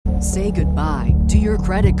Say goodbye to your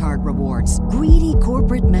credit card rewards. Greedy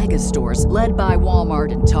corporate mega stores, led by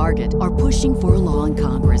Walmart and Target, are pushing for a law in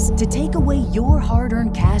Congress to take away your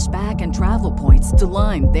hard-earned cash back and travel points to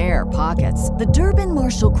line their pockets. The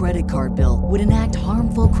Durbin-Marshall credit card bill would enact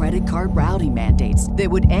harmful credit card routing mandates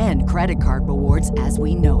that would end credit card rewards as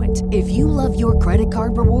we know it. If you love your credit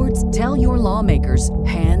card rewards, tell your lawmakers,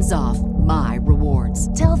 hands off my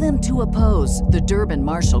rewards. Tell them to oppose the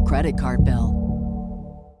Durbin-Marshall credit card bill.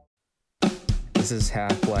 This is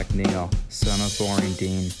half-black Neo, son of boring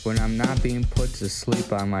Dean. When I'm not being put to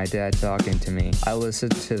sleep on my dad talking to me, I listen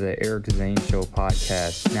to the Eric Zane Show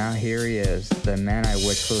podcast. Now here he is, the man I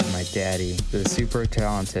wish was my daddy, the super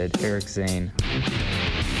talented Eric Zane.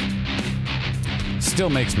 Still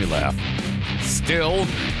makes me laugh. Still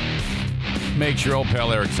makes your old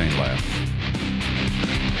pal Eric Zane laugh.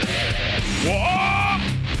 Whoa!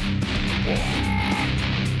 Whoa!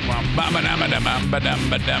 Let's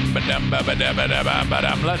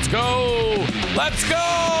go! Let's go!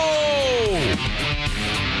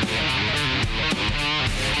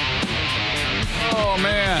 Oh,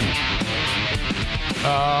 man.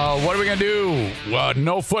 What are we going to do?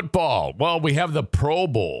 No football. Well, we have the Pro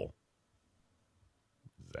Bowl.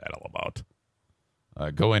 What's that all about?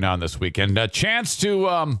 Going on this weekend. A chance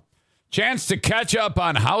to catch up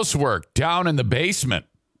on housework down in the basement.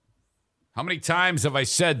 How many times have I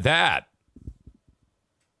said that?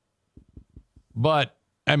 But,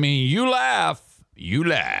 I mean, you laugh.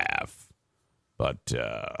 But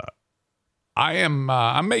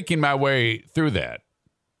I'm making my way through that.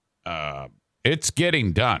 It's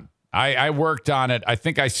getting done. I worked on it. I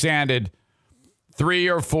think I sanded 3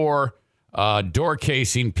 or 4 door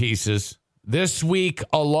casing pieces this week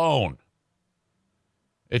alone.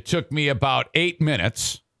 It took me about 8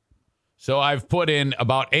 minutes. So I've put in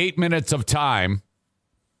about 8 minutes of time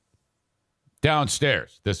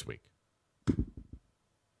downstairs this week.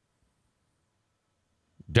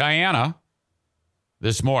 Diana,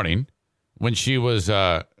 this morning, when she was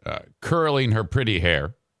curling her pretty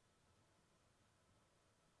hair,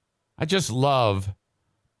 I just love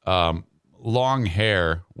long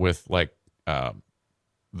hair with like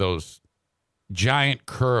those giant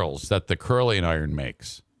curls that the curling iron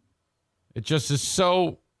makes. It just is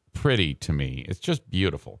so pretty to me. It's just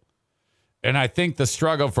beautiful. And I think the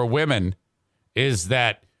struggle for women is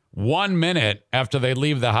that 1 minute after they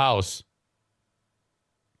leave the house,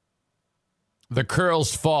 the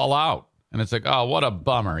curls fall out. And it's like, oh, what a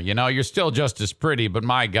bummer. You know, you're still just as pretty, but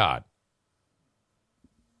my God.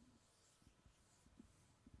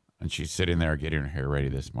 And she's sitting there getting her hair ready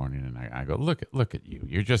this morning. And I go, look at you.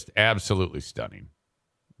 You're just absolutely stunning.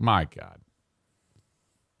 My God.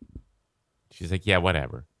 She's like, yeah,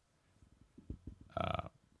 whatever.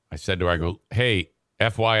 I said to her, I go, hey,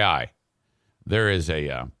 FYI, there is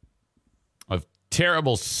a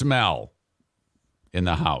terrible smell in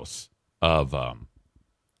the house of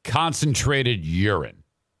concentrated urine.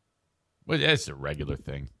 Well, that's a regular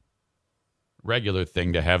thing. Regular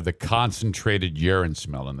thing to have the concentrated urine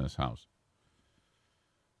smell in this house.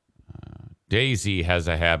 Daisy has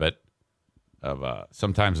a habit of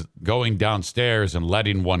sometimes going downstairs and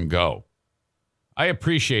letting one go. I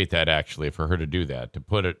appreciate that, actually, for her to do that, to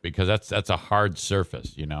put it, because that's a hard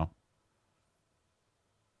surface, you know?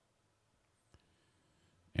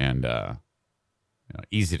 And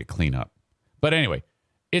easy to clean up. But anyway,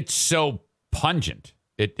 it's so pungent.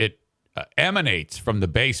 It emanates from the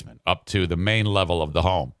basement up to the main level of the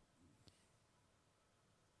home.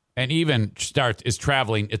 And even is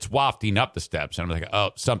traveling, it's wafting up the steps. And I'm like,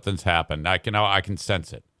 oh, something's happened. I can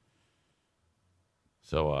sense it.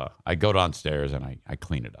 So I go downstairs and I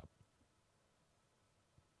clean it up.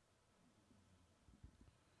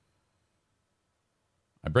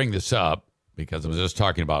 I bring this up because I was just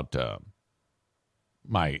talking about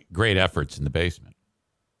my great efforts in the basement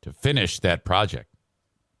to finish that project.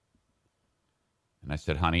 And I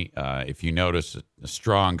said, honey, if you notice a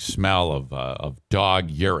strong smell of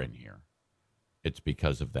dog urine here, it's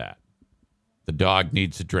because of that. The dog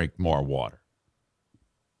needs to drink more water.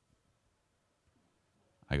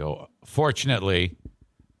 I go, fortunately,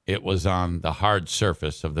 it was on the hard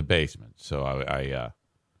surface of the basement. So I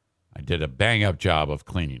did a bang-up job of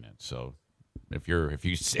cleaning it. So if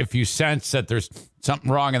you sense that there's something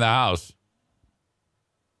wrong in the house,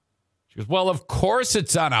 she goes, well, of course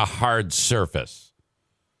it's on a hard surface.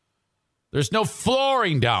 There's no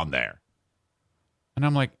flooring down there. And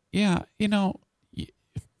I'm like, yeah, do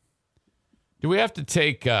we have to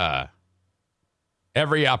take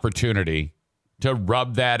every opportunity to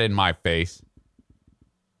rub that in my face?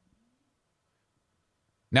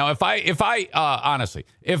 Now, if I honestly,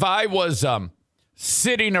 if I was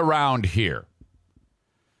sitting around here,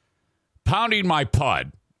 pounding my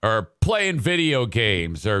pud or playing video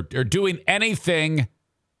games or doing anything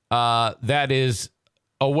that is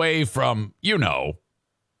away from,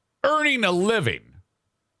 earning a living,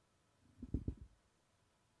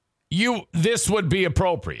 this would be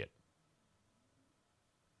appropriate.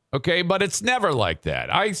 Okay, but it's never like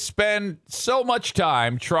that. I spend so much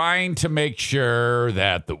time trying to make sure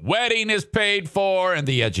that the wedding is paid for and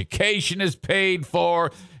the education is paid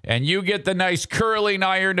for, and you get the nice curling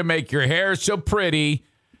iron to make your hair so pretty.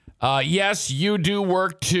 Yes, you do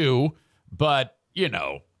work too, but,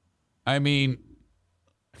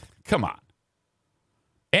 come on.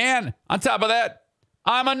 And on top of that,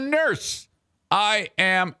 I'm a nurse. I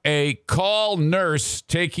am a call nurse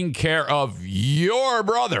taking care of your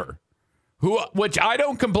brother, which I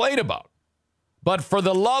don't complain about. But for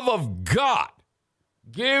the love of God,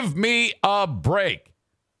 give me a break.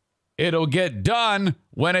 It'll get done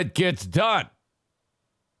when it gets done.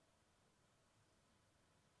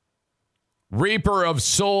 Reaper of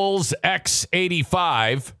Souls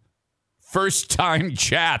X85, first time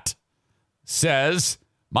chat, says,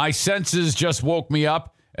 my senses just woke me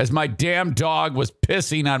up as my damn dog was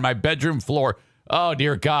pissing on my bedroom floor. Oh,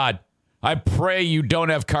 dear God. I pray you don't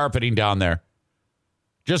have carpeting down there.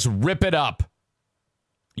 Just rip it up.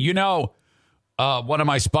 One of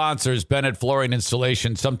my sponsors, Bennett Flooring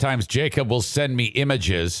Installation, sometimes Jacob will send me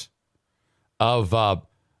images of,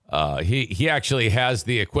 he actually has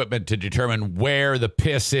the equipment to determine where the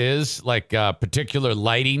piss is, like particular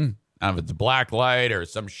lighting, if it's a black light or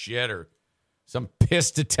some shit or some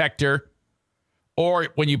piss detector. Or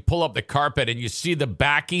when you pull up the carpet and you see the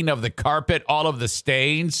backing of the carpet, all of the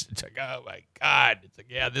stains. It's like, oh, my God. It's like,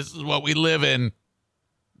 yeah, this is what we live in.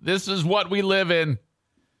 This is what we live in.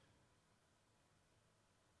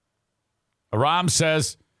 Aram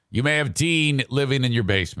says, you may have Dean living in your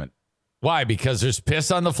basement. Why? Because there's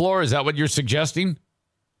piss on the floor? Is that what you're suggesting?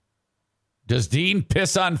 Does Dean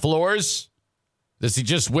piss on floors? Does he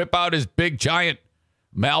just whip out his big, giant,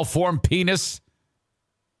 malformed penis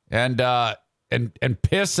and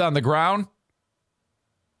piss on the ground?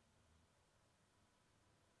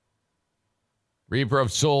 Reaper of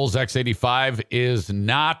Souls X85 is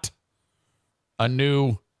not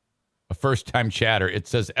a first-time chatter. It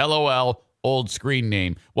says LOL, old screen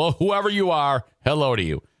name. Well, whoever you are, hello to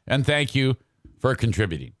you. And thank you for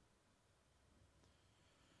contributing.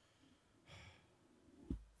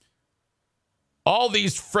 All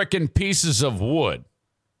these frickin' pieces of wood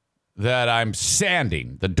that I'm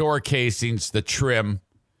sanding, the door casings, the trim,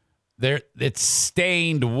 it's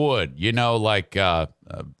stained wood, like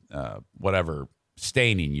whatever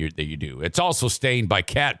staining that you do. It's also stained by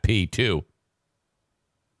cat pee, too.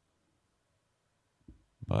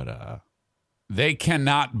 But they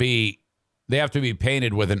have to be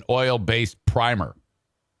painted with an oil-based primer.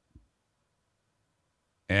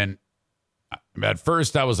 And at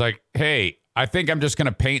first I was like, hey, I think I'm just going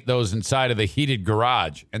to paint those inside of the heated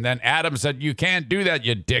garage. And then Adam said, you can't do that,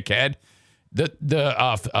 you dickhead.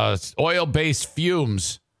 The oil-based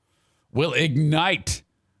fumes will ignite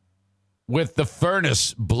with the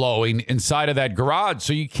furnace blowing inside of that garage.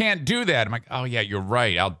 So you can't do that. I'm like, oh, yeah, you're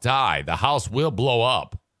right. I'll die. The house will blow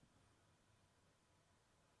up.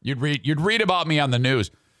 You'd read about me on the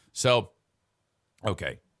news. So,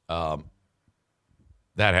 okay. Gonna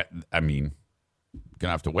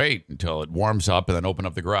have to wait until it warms up and then open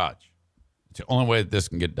up the garage. It's the only way that this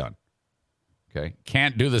can get done. Okay.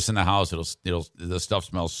 Can't do this in the house. The stuff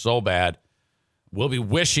smells so bad. We'll be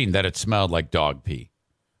wishing that it smelled like dog pee.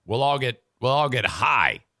 We'll all get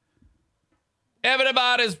high.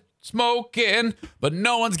 Everybody's smoking, but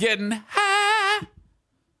no one's getting high.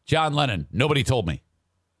 John Lennon, nobody told me.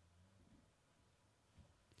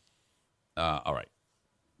 All right.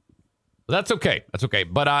 That's okay. That's okay.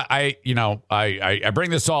 But I bring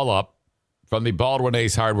this all up from the Baldwin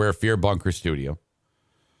Ace Hardware Fear Bunker studio,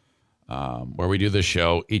 where we do this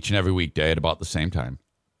show each and every weekday at about the same time.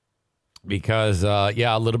 Because,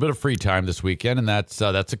 a little bit of free time this weekend, and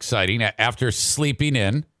that's exciting. After sleeping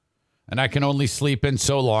in, and I can only sleep in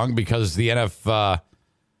so long because the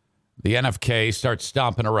NFK starts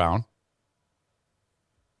stomping around.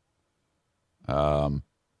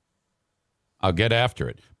 I'll get after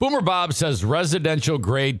it. Boomer Bob says residential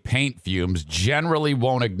grade paint fumes generally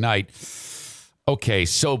won't ignite. Okay,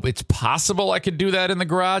 so it's possible I could do that in the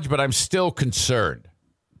garage, but I'm still concerned.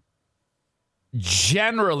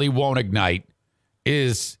 Generally won't ignite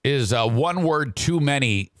is one word too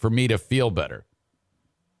many for me to feel better.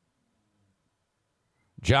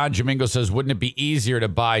 John Jamingo says, wouldn't it be easier to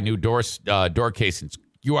buy new door casings?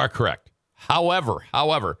 You are correct. However,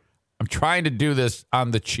 I'm trying to do this on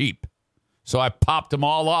the cheap. So I popped them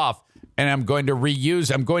all off, and I'm going to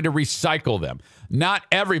recycle them. Not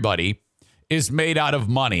everybody is made out of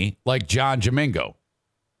money like John Domingo.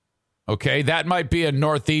 Okay, that might be a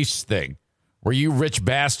Northeast thing where you rich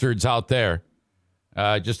bastards out there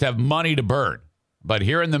just have money to burn. But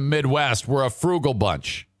here in the Midwest, we're a frugal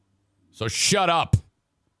bunch. So shut up.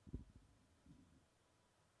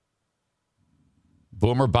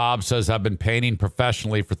 Boomer Bob says, I've been painting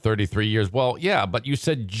professionally for 33 years. Well, yeah, but you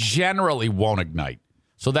said generally won't ignite.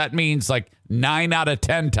 So that means like 9 out of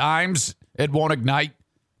 10 times it won't ignite.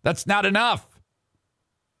 That's not enough.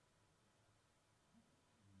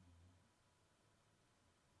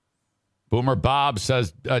 Boomer Bob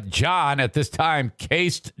says, John, at this time,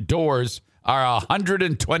 cased doors are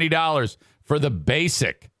 $120 for the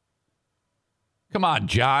basic. Come on,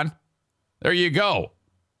 John. There you go.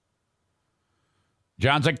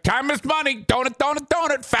 John's like, time is money.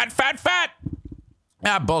 Donut. Fat.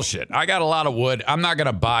 Ah, bullshit. I got a lot of wood. I'm not going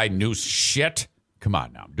to buy new shit. Come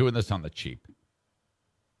on now. I'm doing this on the cheap.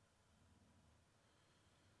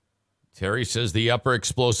 Terry says the upper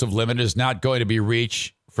explosive limit is not going to be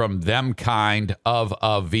reached from them kind of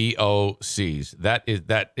VOCs. That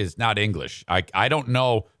is not English. I don't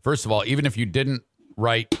know. First of all, even if you didn't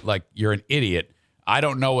write like you're an idiot, I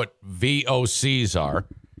don't know what VOCs are.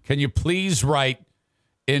 Can you please write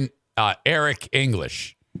in Eric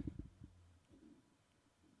English?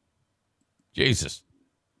 Jesus.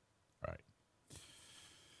 All right.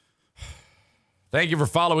 Thank you for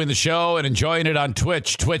following the show and enjoying it on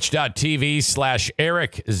Twitch,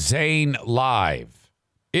 twitch.tv/Eric Zane Live.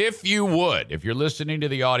 If you would, if you're listening to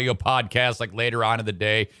the audio podcast like later on in the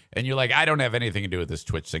day and you're like, I don't have anything to do with this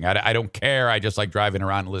Twitch thing. I don't care. I just like driving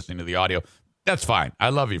around and listening to the audio. That's fine. I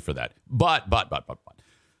love you for that. But.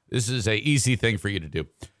 This is a easy thing for you to do.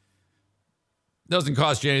 Doesn't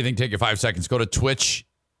cost you anything. Take you 5 seconds. Go to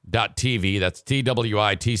twitch.tv. That's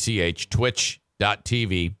TWITCH.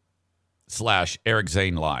 Twitch.tv/Eric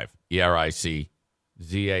Zane Live.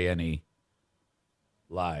 ERICZANE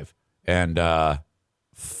Live. And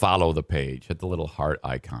follow the page. Hit the little heart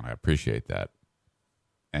icon. I appreciate that.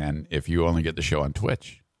 And if you only get the show on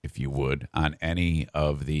Twitch, if you would, on any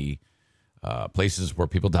of the places where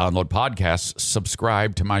people download podcasts,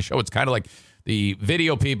 subscribe to my show. It's kind of like the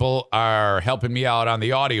video people are helping me out on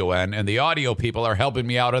the audio end, and the audio people are helping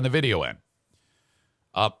me out on the video end.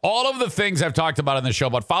 All of the things I've talked about on the show,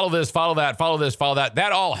 about follow this, follow that, follow this, follow that,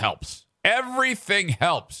 that all helps. Everything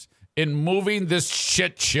helps in moving this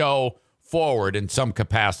shit show forward in some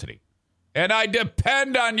capacity. And I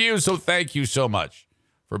depend on you, so thank you so much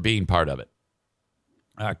for being part of it.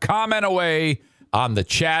 Comment away on the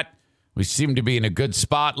chat. We seem to be in a good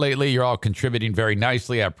spot lately. You're all contributing very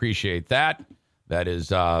nicely. I appreciate that. That is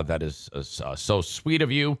so sweet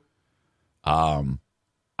of you.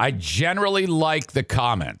 I generally like the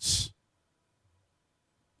comments.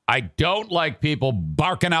 I don't like people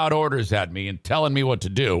barking out orders at me and telling me what to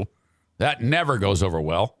do. That never goes over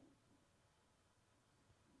well.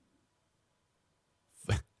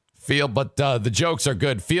 But the jokes are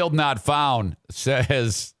good. Field not found,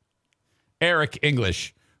 says Eric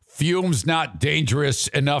English. Fumes not dangerous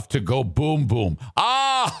enough to go boom, boom.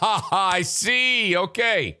 I see.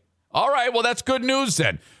 Okay. All right. Well, that's good news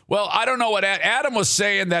then. Well, I don't know what Adam was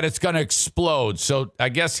saying, that it's going to explode. So I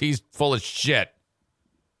guess he's full of shit.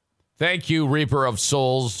 Thank you, Reaper of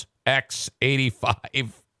Souls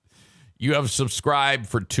X85. You have subscribed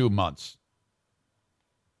for 2 months.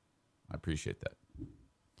 I appreciate that.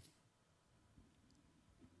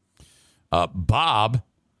 Bob,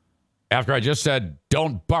 after I just said,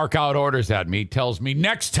 don't bark out orders at me, tells me,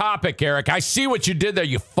 next topic, Eric. I see what you did there,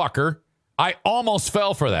 you fucker. I almost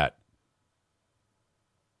fell for that.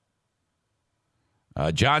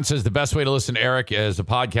 John says the best way to listen to Eric as a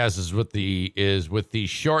podcast is with the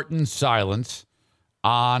shortened silence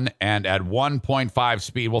on and at 1.5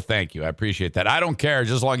 speed. Well, thank you. I appreciate that. I don't care,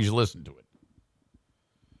 just as long as you listen to it.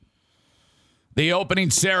 The opening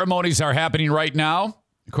ceremonies are happening right now,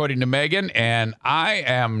 according to Megan, and I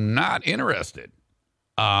am not interested.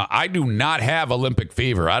 I do not have Olympic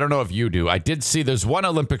fever. I don't know if you do. I did see there's one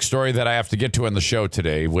Olympic story that I have to get to on the show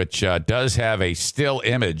today, which does have a still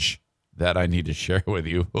image that I need to share with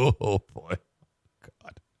you. Oh, boy.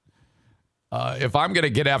 God. If I'm going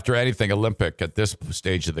to get after anything Olympic at this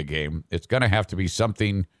stage of the game, it's going to have to be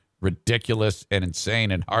something ridiculous and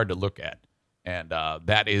insane and hard to look at. And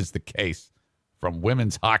that is the case from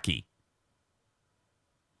women's hockey.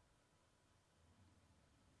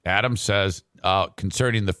 Adam says,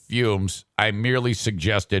 concerning the fumes, I merely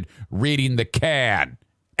suggested reading the can.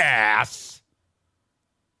 Ass.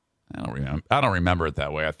 I don't remember it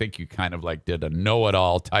that way. I think you kind of like did a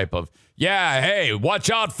know-it-all type of, yeah, hey, watch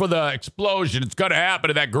out for the explosion. It's going to happen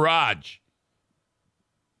in that garage.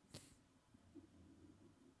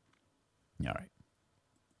 All right.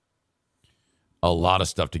 A lot of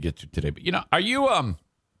stuff to get to today. But, are you,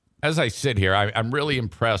 as I sit here, I'm really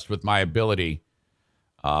impressed with my ability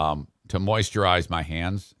to moisturize my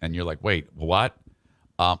hands. And you're like, wait, what?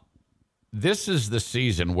 This is the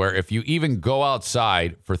season where if you even go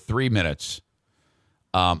outside for 3 minutes,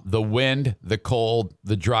 the wind, the cold,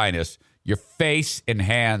 the dryness, your face and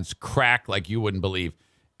hands crack like you wouldn't believe.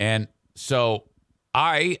 And so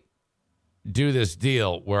I do this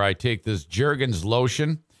deal where I take this Jergens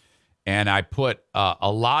lotion and I put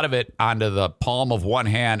a lot of it onto the palm of one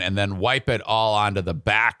hand and then wipe it all onto the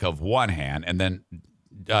back of one hand and then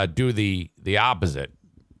do the opposite,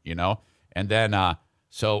 and then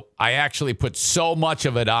so I actually put so much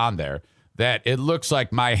of it on there that it looks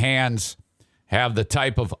like my hands have the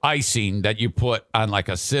type of icing that you put on like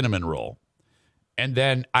a cinnamon roll. And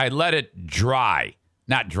then I let it dry.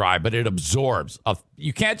 Not dry, but it absorbs.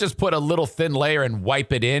 You can't just put a little thin layer and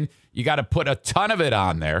wipe it in. You got to put a ton of it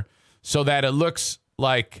on there so that it looks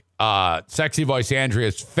like Sexy Voice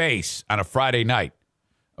Andrea's face on a Friday night.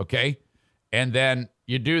 Okay? And then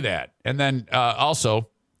you do that. And then also,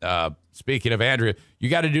 speaking of Andrea, you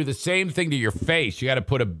got to do the same thing to your face. You got to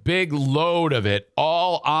put a big load of it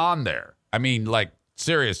all on there. I mean, like,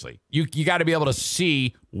 seriously. You got to be able to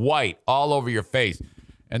see white all over your face.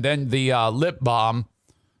 And then the lip balm,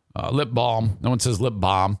 no one says lip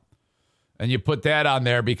balm, and you put that on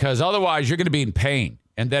there because otherwise you're going to be in pain.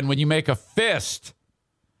 And then when you make a fist,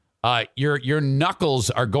 your knuckles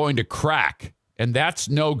are going to crack, and that's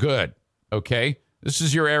no good, okay? This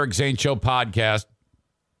is your Eric Zane Show podcast.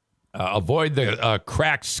 Avoid the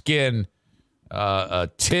cracked skin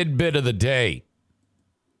tidbit of the day.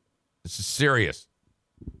 This is serious.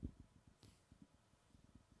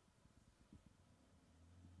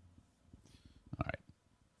 All right.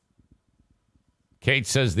 Kate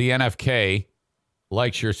says the NFK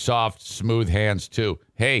likes your soft, smooth hands too.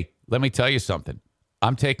 Hey, let me tell you something.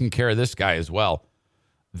 I'm taking care of this guy as well.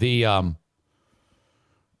 When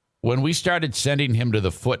we started sending him to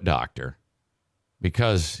the foot doctor,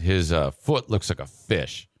 because his foot looks like a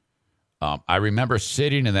fish. I remember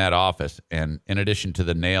sitting in that office, and in addition to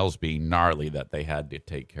the nails being gnarly that they had to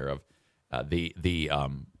take care of, the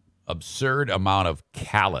absurd amount of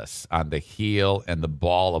callus on the heel and the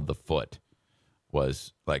ball of the foot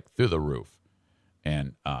was like through the roof.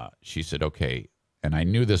 And she said, okay, and I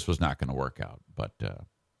knew this was not going to work out, but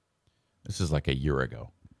this is like a year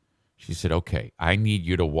ago. She said, okay, I need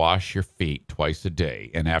you to wash your feet twice a day.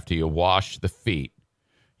 And after you wash the feet,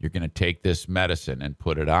 you're going to take this medicine and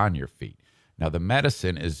put it on your feet. Now, the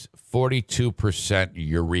medicine is 42%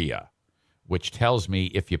 urea, which tells me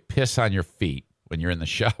if you piss on your feet when you're in the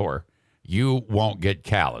shower, you won't get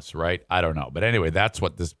callus, right? I don't know. But anyway, that's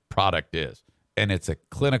what this product is. And it's a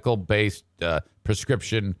clinical-based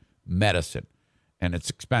prescription medicine. And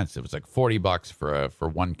it's expensive. It's like $40 for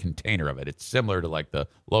one container of it. It's similar to like the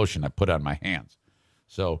lotion I put on my hands.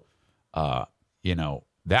 So,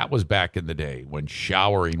 that was back in the day when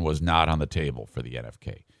showering was not on the table for the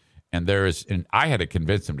NFK. And I had to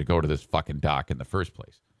convince him to go to this fucking doc in the first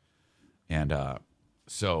place. And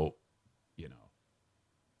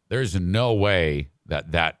there's no way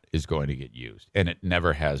that is going to get used. And it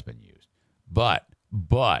never has been used. But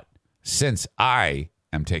since I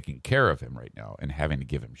am taking care of him right now and having to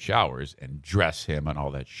give him showers and dress him and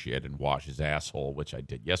all that shit and wash his asshole, which I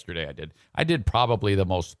did yesterday. I did probably the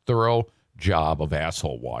most thorough job of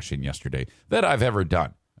asshole washing yesterday that I've ever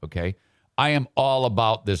done, okay? I am all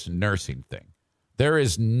about this nursing thing. There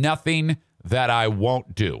is nothing that I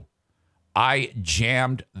won't do. I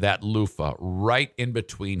jammed that loofah right in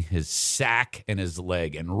between his sack and his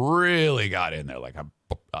leg and really got in there like I'm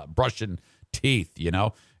brushing teeth,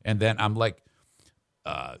 And then I'm like,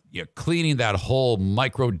 cleaning that whole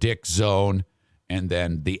micro dick zone and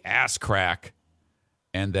then the ass crack.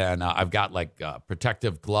 And then I've got like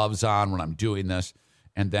protective gloves on when I'm doing this.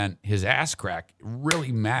 And then his ass crack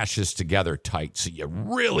really mashes together tight. So you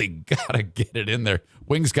really got to get it in there.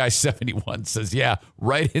 Wings Guy 71 says, yeah,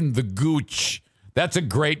 right in the gooch. That's a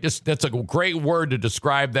great word to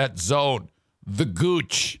describe that zone. The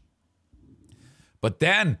gooch. But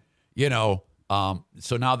then,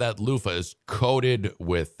 so now that loofah is coated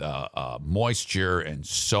with moisture and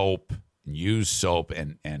soap, and used soap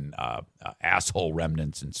and asshole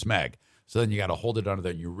remnants and smeg. So then you got to hold it under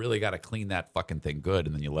there. And you really got to clean that fucking thing good,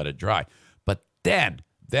 and then you let it dry. But then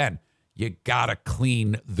you got to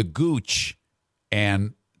clean the gooch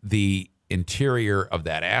and the interior of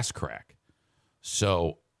that ass crack.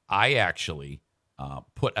 So I actually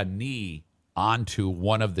put a knee onto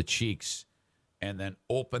one of the cheeks and then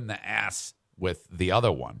open the ass with the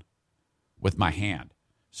other one with my hand.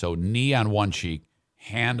 So knee on one cheek,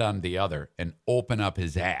 hand on the other, and open up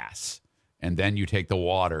his ass. And then you take the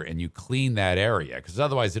water and you clean that area. Because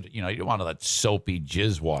otherwise, you don't want all that soapy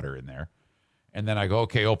jizz water in there. And then I go,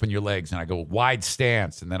 okay, open your legs. And I go wide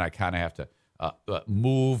stance. And then I kind of have to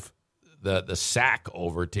move the sack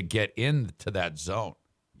over to get into that zone.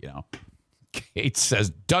 Kate says,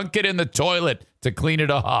 dunk it in the toilet to clean it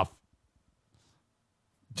off.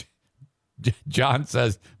 John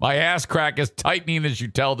says, my ass crack is tightening as you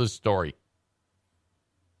tell this story.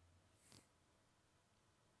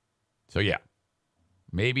 So, yeah,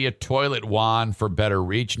 maybe a toilet wand for better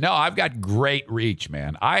reach. No, I've got great reach,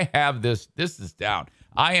 man. I have this. This is down.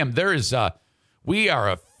 We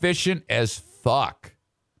are efficient as fuck.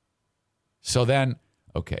 So then,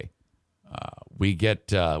 okay, we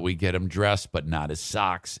get him dressed, but not his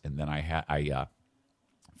socks. And then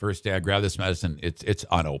first day I grab this medicine. It's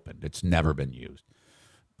unopened. It's never been used.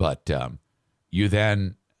 But you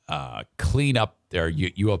then clean up there.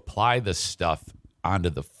 You apply the stuff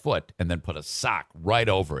onto the foot and then put a sock right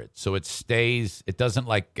over it. So it stays, it doesn't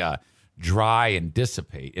dry and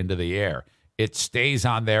dissipate into the air. It stays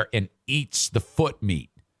on there and eats the foot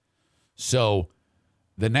meat. So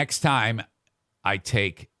the next time I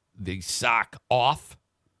take the sock off,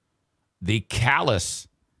 the callus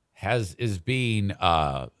is being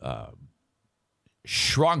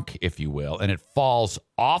shrunk, if you will, and it falls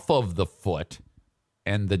off of the foot,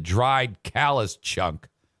 and the dried callus chunk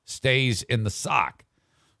stays in the sock.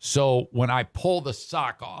 So when I pull the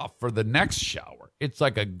sock off for the next shower, it's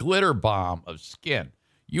like a glitter bomb of skin.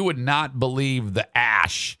 You would not believe the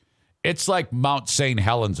ash. It's like Mount St.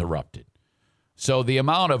 Helens erupted. So the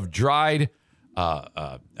amount of dried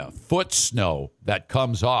foot snow that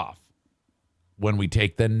comes off when we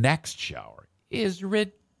take the next shower is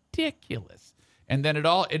ridiculous. And then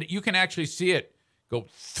you can actually see it go,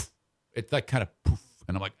 it's like kind of poof.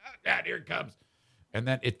 And I'm like, Dad, here it comes. And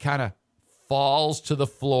then it kind of falls to the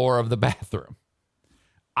floor of the bathroom.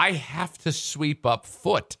 I have to sweep up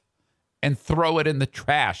foot and throw it in the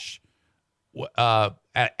trash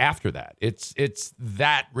after that. It's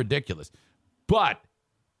that ridiculous. But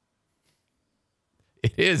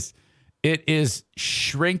it is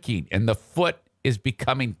shrinking, and the foot is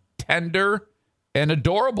becoming tender and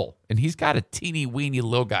adorable. And he's got a teeny weeny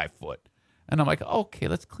little guy foot. And I'm like, okay,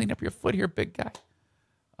 let's clean up your foot here, big guy.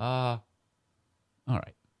 All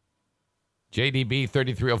right. JDB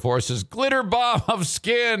 3304 says, glitter bomb of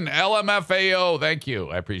skin, LMFAO. Thank you.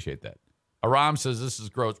 I appreciate that. Aram says, this is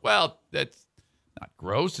gross. Well, that's not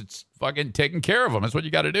gross. It's fucking taking care of them. That's what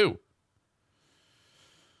you got to do.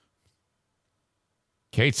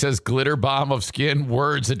 Kate says, glitter bomb of skin,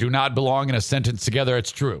 words that do not belong in a sentence together.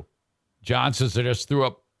 It's true. John says, I just threw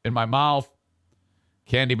up in my mouth.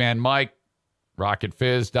 Candyman Mike,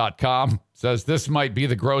 RocketFizz.com, says, this might be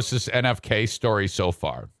the grossest NFK story so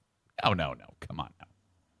far. No. Come on now.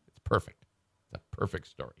 It's perfect. It's a perfect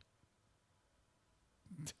story.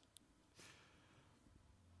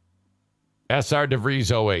 SR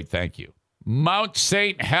DeVries 08, thank you. Mount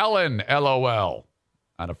St. Helen, LOL.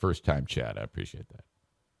 On a first-time chat. I appreciate that.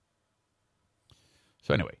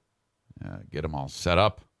 So anyway, get them all set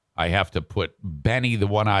up. I have to put Benny, the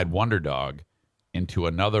one-eyed wonder dog, into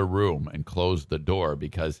another room and close the door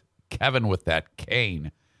because Kevin with that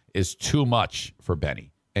cane is too much for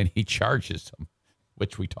Benny, and he charges him,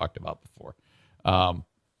 which we talked about before.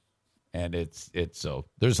 And it's so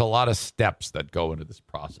there's a lot of steps that go into this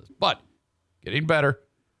process, but getting better.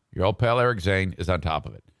 Your old pal Eric Zane is on top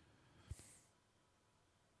of it.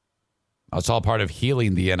 It's all part of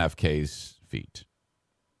healing the NFK's feet.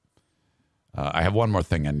 I have one more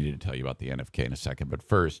thing I need to tell you about the NFK in a second. But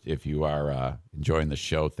first, if you are enjoying the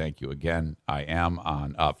show, thank you again. I am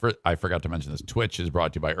on, I forgot to mention this, Twitch is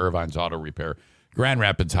brought to you by Irvine's Auto Repair, Grand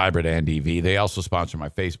Rapids Hybrid and EV. They also sponsor my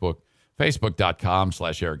Facebook,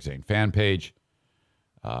 facebook.com/Eric Zane fan page.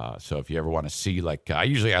 So if you ever want to see,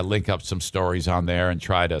 I link up some stories on there and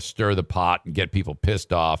try to stir the pot and get people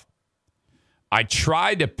pissed off. I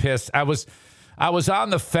tried to I was on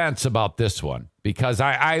the fence about this one because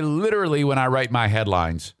I literally, when I write my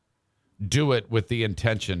headlines, do it with the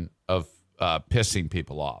intention of pissing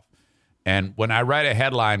people off. And when I write a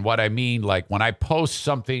headline, what I mean, when I post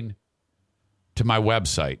something to my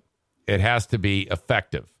website, it has to be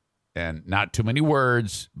effective and not too many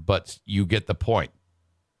words, but you get the point.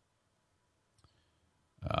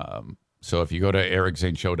 So if you go to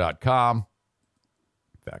ericzaneshow.com,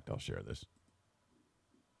 in fact, I'll share this.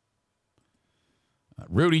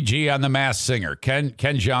 Rudy G on The Masked Singer. Ken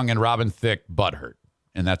Jeong and Robin Thicke butthurt.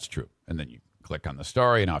 And that's true. And then you click on the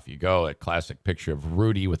story and off you go. A classic picture of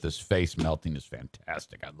Rudy with his face melting is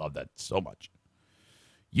fantastic. I love that so much.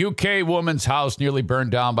 UK woman's house nearly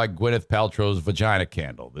burned down by Gwyneth Paltrow's vagina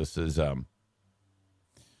candle. This is a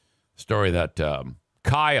story that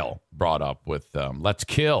Kyle brought up with Let's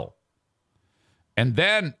Kill. And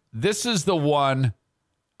then this is the one,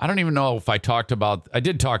 I don't even know if I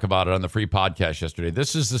did talk about it on the free podcast yesterday.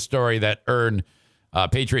 This is the story that earned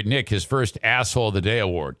Patriot Nick his first Asshole of the Day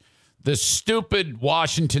award. The stupid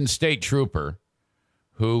Washington state trooper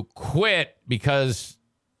who quit because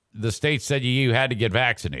the state said you had to get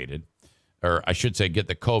vaccinated, or I should say get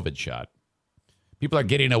the COVID shot. People are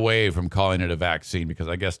getting away from calling it a vaccine because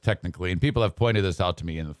I guess technically, and people have pointed this out to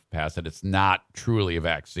me in the past, that it's not truly a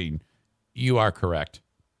vaccine. You are correct.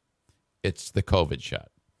 It's the COVID shot.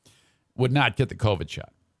 Would not get the COVID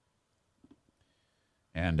shot.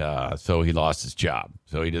 And so he lost his job.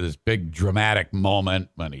 So he did this big dramatic moment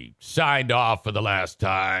when he signed off for the last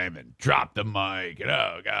time and dropped the mic. And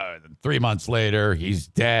oh, God. And 3 months later, he's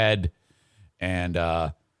dead. And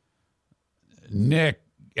Nick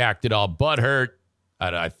acted all butthurt.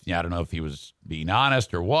 I don't know if he was being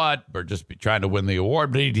honest or what, or just trying to win the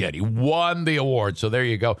award, but he did. He won the award. So there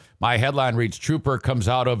you go. My headline reads, Trooper comes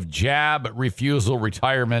out of jab refusal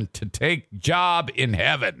retirement to take job in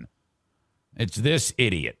heaven. It's this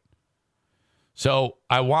idiot. So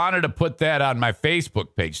I wanted to put that on my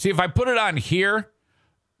Facebook page. See, if I put it on here,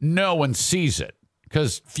 no one sees it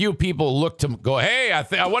because few people look to go, hey,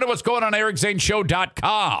 I wonder what's going on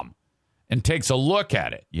EricZaneShow.com and takes a look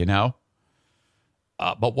at it, you know?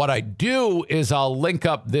 But what I do is I'll link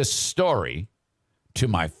up this story to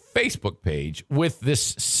my Facebook page with this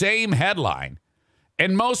same headline.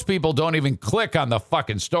 And most people don't even click on the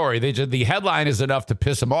fucking story. The headline is enough to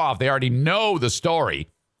piss them off. They already know the story.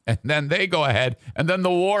 And then they go ahead and then the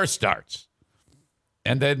war starts.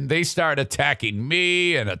 And then they start attacking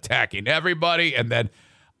me and attacking everybody. And then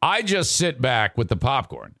I just sit back with the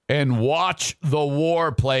popcorn and watch the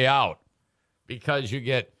war play out. Because you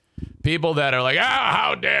get people that are like,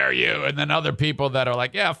 how dare you? And then other people that are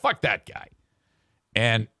like, yeah, fuck that guy.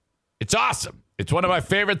 And it's awesome. It's one of my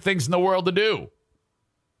favorite things in the world to do.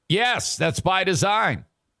 Yes, that's by design.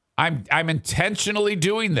 I'm intentionally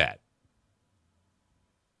doing that.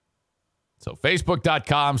 So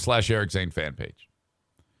Facebook.com/Eric Zane fan page.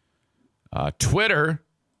 Twitter.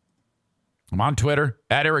 I'm on Twitter.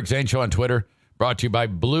 At Eric Zane Show on Twitter. Brought to you by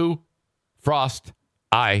Blue Frost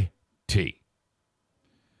IT.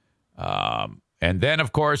 And then,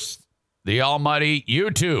 of course, the almighty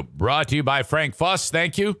YouTube. Brought to you by Frank Fuss.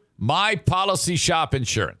 Thank you. My Policy Shop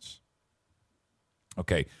Insurance.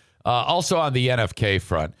 Okay. Also on the NFK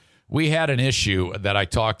front, we had an issue that I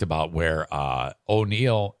talked about where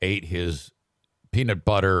O'Neill ate his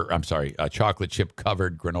chocolate chip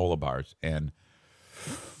covered granola bars, and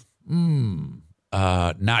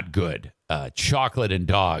not good. Chocolate and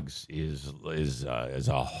dogs is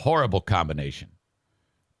a horrible combination.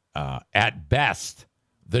 At best,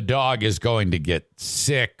 the dog is going to get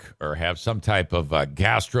sick or have some type of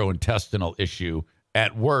gastrointestinal issue.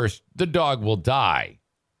 At worst, the dog will die.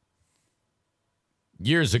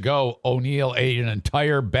 Years ago, O'Neill ate an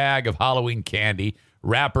entire bag of Halloween candy,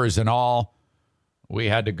 wrappers and all. We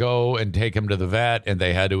had to go and take him to the vet, and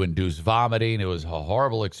they had to induce vomiting. It was a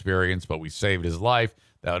horrible experience, but we saved his life.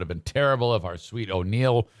 That would have been terrible if our sweet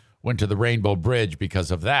O'Neill went to the Rainbow Bridge because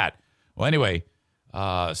of that. Well, anyway,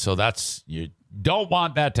 so you don't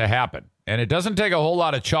want that to happen. And it doesn't take a whole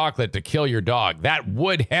lot of chocolate to kill your dog. That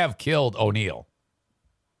would have killed O'Neill.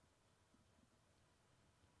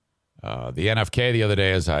 The NFK the other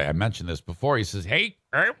day, as I mentioned this before, he says, hey,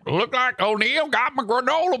 look like O'Neill got my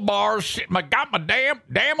granola bars. Shit, got my damn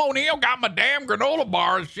O'Neill got my damn granola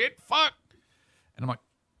bars. Shit, fuck. And I'm like,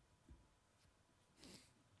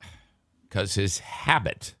 because his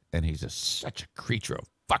habit, and he's such a creature of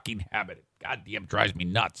fucking habit. It goddamn drives me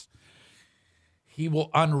nuts. He will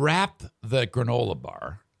unwrap the granola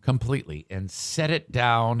bar completely and set it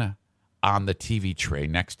down on the TV tray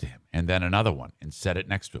next to him, and then another one, and set it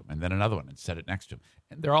next to him, and then another one, and set it next to him.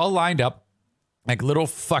 And they're all lined up like little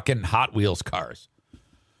fucking Hot Wheels cars.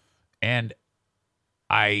 And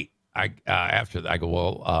after that, I go,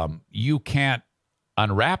 well, you can't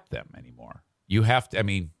unwrap them anymore. You have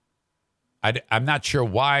to, I'm not sure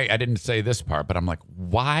why I didn't say this part, but I'm like,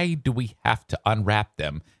 why do we have to unwrap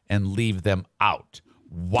them and leave them out?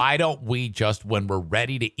 Why don't we just, when we're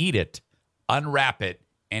ready to eat it, unwrap it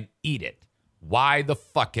and eat it? Why the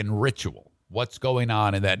fucking ritual? What's going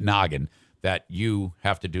on in that noggin that you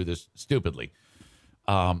have to do this stupidly?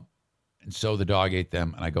 And And so the dog ate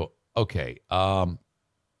them, and I go, okay,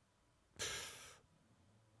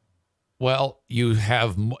 well, you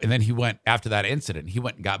have, and then he went, after that incident, he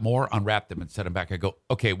went and got more, unwrapped them, and set them back. I go,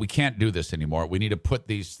 okay, we can't do this anymore. We need to put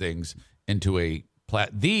these things into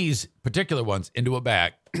these particular ones into a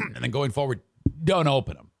bag, and then going forward, don't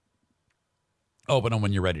open them. Open them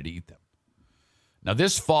when you're ready to eat them. Now,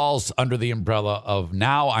 this falls under the umbrella of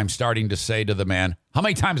now I'm starting to say to the man, how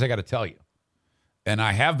many times I got to tell you? And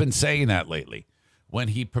I have been saying that lately. When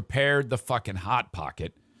he prepared the fucking Hot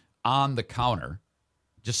Pocket on the counter,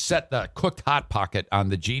 just set the cooked Hot Pocket on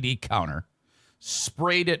the GD counter,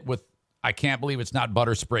 sprayed it with, I can't believe it's not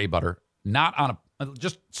butter, spray butter, not on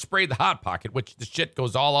just sprayed the Hot Pocket, which the shit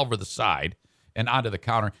goes all over the side and onto the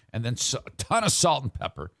counter, and then a ton of salt and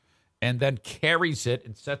pepper, and then carries it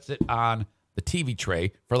and sets it on the TV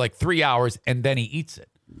tray for like 3 hours, and then he eats it.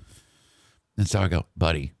 And so I go,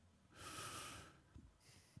 buddy,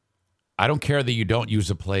 I don't care that you don't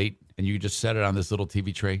use a plate and you just set it on this little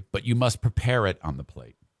TV tray, but you must prepare it on the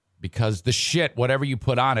plate because the shit, whatever you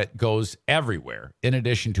put on it, goes everywhere in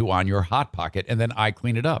addition to on your Hot Pocket, and then I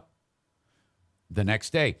clean it up. The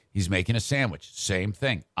next day, he's making a sandwich. Same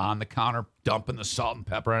thing. On the counter, dumping the salt and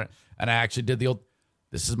pepper on it. And I actually did the old,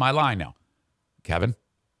 this is my line now. Kevin,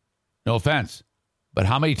 no offense, but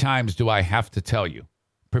how many times do I have to tell you,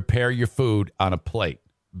 prepare your food on a plate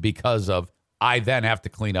because of I then have to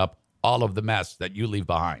clean up all of the mess that you leave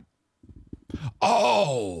behind.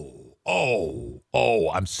 Oh,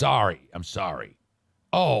 I'm sorry.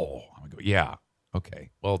 Oh, I'm gonna go, yeah, okay.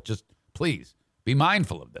 Well, just please be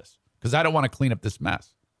mindful of this because I don't want to clean up this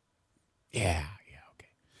mess. Yeah, okay.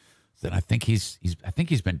 So then I think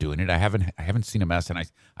he's been doing it. I haven't seen a mess, and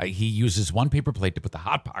he uses one paper plate to put the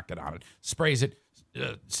Hot Pocket on it, sprays it,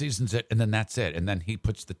 seasons it, and then that's it. And then he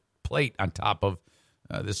puts the plate on top of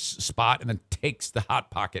this spot, and then takes the Hot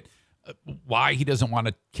Pocket. Why he doesn't want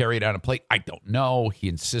to carry it on a plate, I don't know. He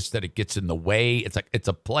insists that it gets in the way. It's like, it's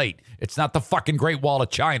a plate. It's not the fucking Great Wall of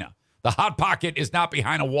China. The Hot Pocket is not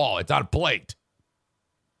behind a wall. It's on a plate.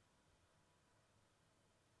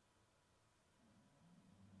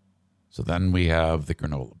 So then we have the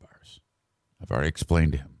granola bars. I've already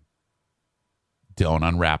explained to him. Don't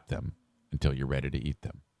unwrap them until you're ready to eat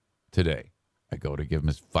them. Today, I go to give him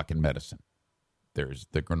his fucking medicine. There's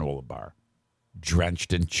the granola bar,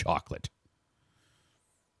 drenched in chocolate.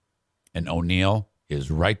 And O'Neill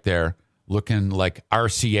is right there looking like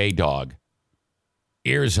RCA dog,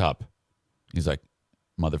 ears up. He's like,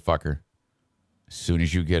 motherfucker, as soon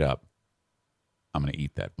as you get up, I'm going to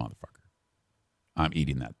eat that motherfucker. I'm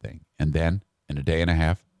eating that thing. And then in a day and a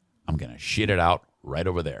half, I'm going to shit it out right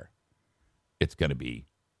over there. It's going to be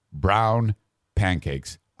brown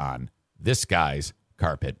pancakes on this guy's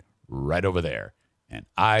carpet right over there. And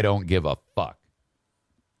I don't give a fuck.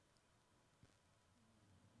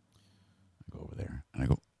 I go over there and I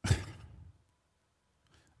go,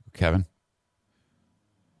 Kevin,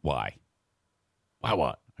 why? Why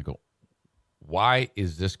what? I go, why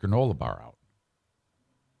is this granola bar out?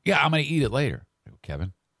 Yeah, I'm going to eat it later. I go,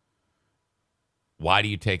 Kevin, why do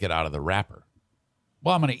you take it out of the wrapper?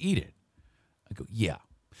 Well, I'm going to eat it. I go, yeah.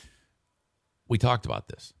 We talked about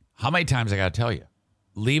this. How many times I got to tell you?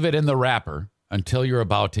 Leave it in the wrapper until you're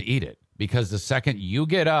about to eat it. Because the second you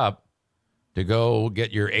get up to go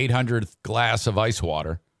get your 800th glass of ice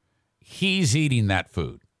water, he's eating that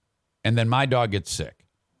food. And then my dog gets sick.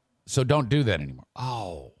 So don't do that anymore.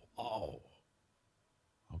 Oh.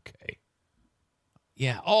 Okay.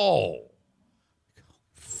 Yeah. Oh.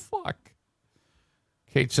 Fuck.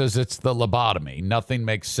 Kate says it's the lobotomy. Nothing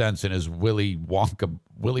makes sense in his Willy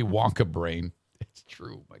Wonka brain. It's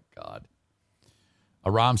true. My God.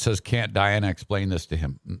 Aram says, can't Diana explain this to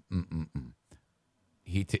him?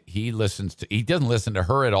 He listens to, he doesn't listen to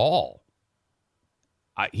her at all.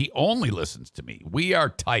 He only listens to me. We are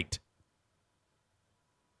tight.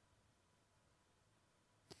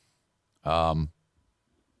 Yeah,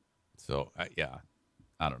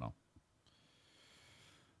 I don't know.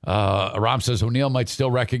 Aram says O'Neill might still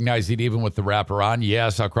recognize it even with the wrapper on.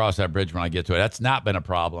 Yes, I'll cross that bridge when I get to it. That's not been a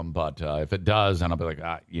problem, but if it does, then I'll be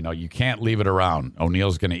like, you can't leave it around.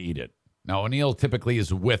 O'Neill's going to eat it. Now, O'Neill typically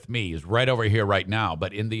is with me. He's right over here right now.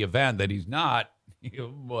 But in the event that he's not, oh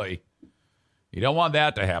boy, you don't want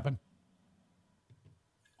that to happen.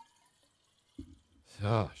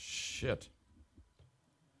 Oh, shit.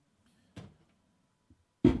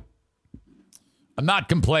 I'm not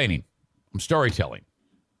complaining. I'm storytelling.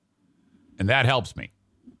 And that helps me.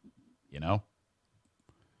 You know?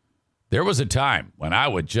 There was a time when I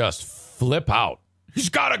would just flip out. He's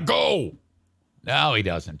got to go. No, he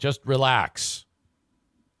doesn't. Just relax.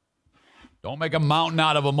 Don't make a mountain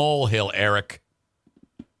out of a molehill, Eric.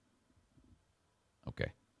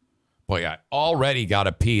 Okay. Boy, I already got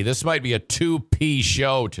to pee. This might be a 2-pee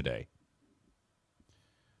show today.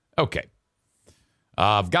 Okay.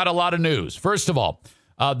 I've got a lot of news. First of all,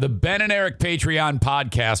 the Ben and Eric Patreon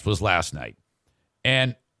podcast was last night.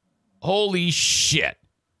 And holy shit.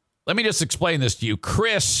 Let me just explain this to you.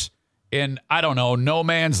 Chris in, I don't know, no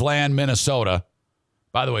man's land, Minnesota.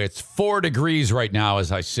 By the way, it's 4 degrees right now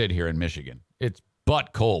as I sit here in Michigan. It's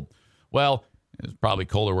butt cold. Well, it's probably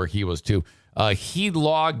colder where he was too. He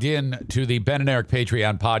logged in to the Ben and Eric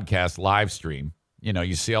Patreon podcast live stream. You know,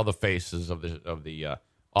 you see all the faces of the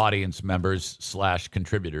audience members /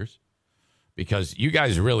 contributors, because you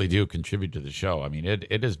guys really do contribute to the show. I mean,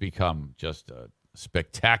 it has become just a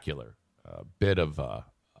spectacular bit of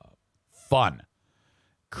fun.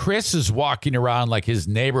 Chris is walking around like his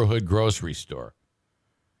neighborhood grocery store,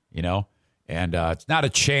 you know, and it's not a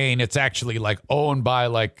chain. It's actually like owned by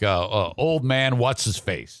like old man what's his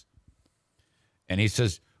face. And he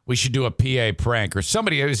says, we should do a PA prank, or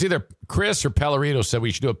somebody, it was either Chris or Pellerito said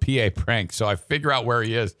we should do a PA prank. So I figure out where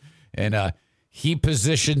he is, and he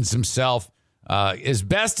positions himself as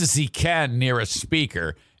best as he can near a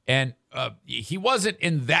speaker. And he wasn't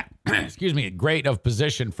in that, great of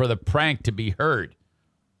position for the prank to be heard.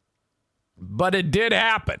 But it did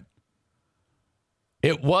happen.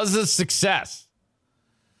 It was a success.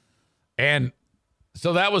 And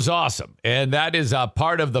so that was awesome. And that is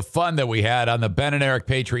part of the fun that we had on the Ben and Eric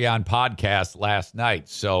Patreon podcast last night.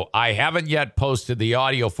 So I haven't yet posted the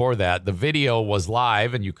audio for that. The video was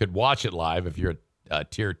live, and you could watch it live if you're a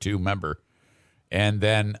Tier 2 member. And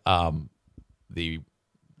then the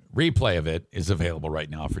replay of it is available right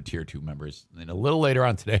now for Tier 2 members. And a little later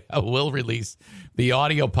on today, I will release the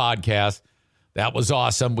audio podcast. That was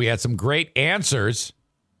awesome. We had some great answers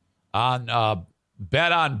on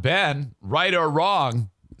Bet on Ben, right or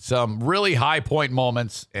wrong. Some really high point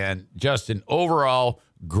moments and just an overall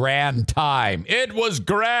grand time. It was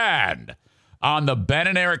grand on the Ben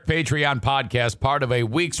and Eric Patreon podcast, part of a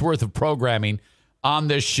week's worth of programming on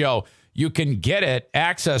this show. You can get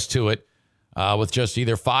access to it with just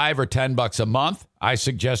either $5 or $10 a month. I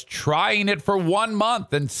suggest trying it for 1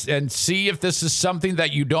 month and see if this is something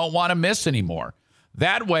that you don't want to miss anymore.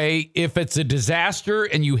 That way, if it's a disaster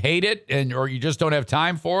and you hate it, or you just don't have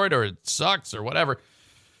time for it, or it sucks or whatever,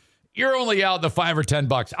 you're only out the $5 or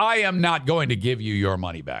 $10. I am not going to give you your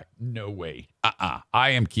money back. No way. I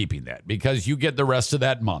am keeping that because you get the rest of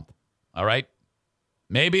that month. All right?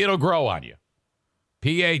 Maybe it'll grow on you.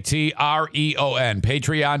 Patreon,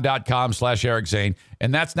 patreon.com/Eric Zane.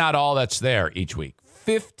 And that's not all that's there each week.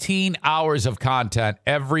 15 hours of content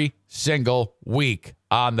every single week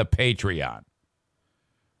on the Patreon.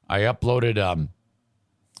 I uploaded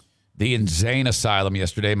the Zane Asylum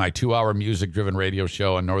yesterday, my 2-hour music-driven radio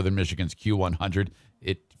show on Northern Michigan's Q100.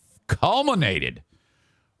 It culminated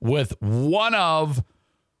with one of,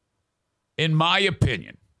 in my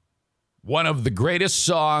opinion, one of the greatest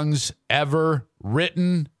songs ever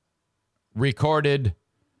written, recorded.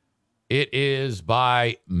 It is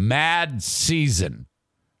by Mad Season,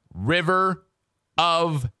 River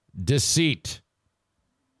of Deceit.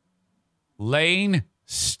 Lane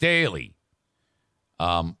Staley.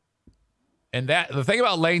 And that the thing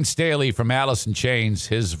about Lane Staley from Alice in Chains,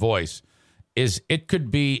 his voice, is it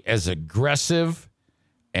could be as aggressive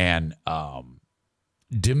and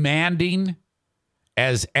demanding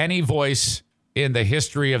as any voice in the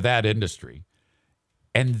history of that industry.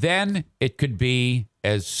 And then it could be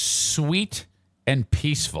as sweet and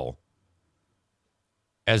peaceful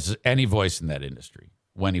as any voice in that industry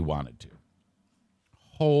when he wanted to.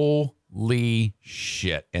 Holy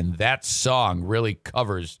shit. And that song really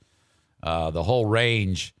covers the whole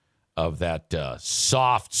range of that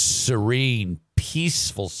soft, serene,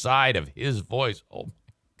 peaceful side of his voice. Oh, my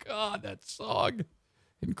God, that song.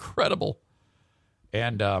 Incredible.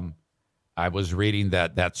 And I was reading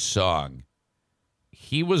that song.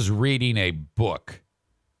 He was reading a book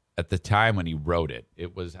at the time when he wrote it.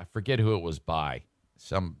 It was, I forget who it was by.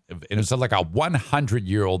 It was like a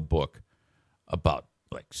 100-year-old book about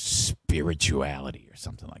like spirituality or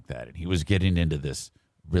something like that. And he was getting into this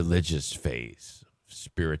religious phase of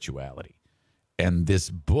spirituality. And this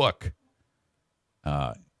book,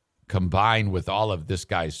 combined with all of this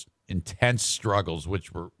guy's intense struggles,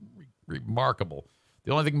 which were remarkable.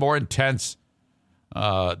 The only thing more intense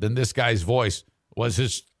than this guy's voice was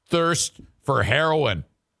his thirst for heroin.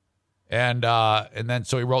 And then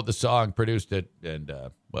so he wrote the song, produced it, and,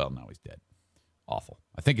 well, now he's dead. Awful.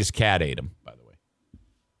 I think his cat ate him, by the way.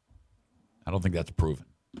 I don't think that's proven,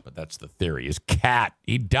 but that's the theory. His cat,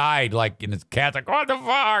 he died, like, and his cat's like, what the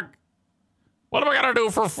fuck? What am I going to do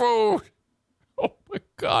for food? Oh, my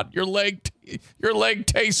God. Your leg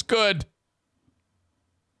tastes good.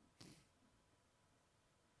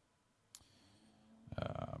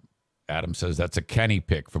 Adam says that's a Kenny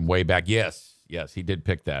pick from way back. Yes, he did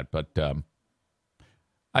pick that. But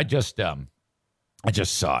I just saw it.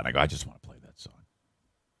 And I go, I just want to play that song.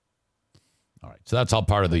 All right. So that's all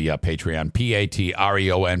part of the Patreon.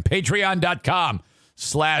 Patreon.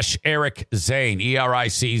 Patreon.com/Eric Zane.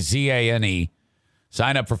 ERICZANE.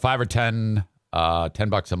 Sign up for $5 or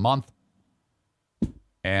 $10 a month.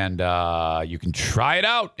 And you can try it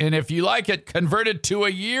out. And if you like it, convert it to a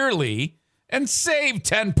yearly and save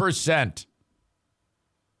 10%.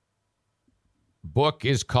 Book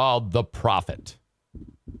is called The Prophet.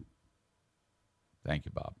 Thank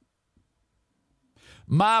you, Bob.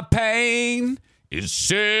 My pain is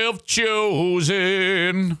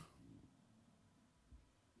self-chosen.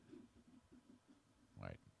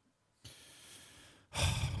 Right.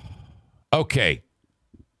 Okay.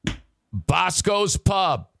 Bosco's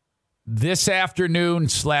Pub this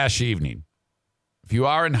afternoon/evening. If you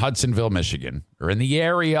are in Hudsonville, Michigan, or in the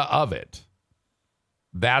area of it,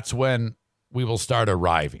 that's when we will start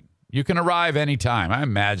arriving. You can arrive anytime. I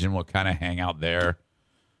imagine we'll kind of hang out there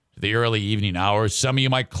to the early evening hours. Some of you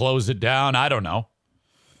might close it down. I don't know.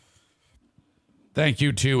 Thank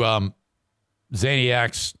you to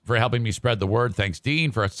Zaniacs for helping me spread the word. Thanks,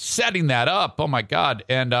 Dean, for setting that up. Oh, my God.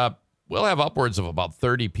 And we'll have upwards of about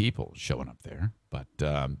 30 people showing up there. But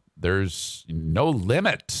there's no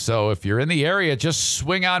limit. So if you're in the area, just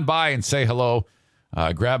swing on by and say hello.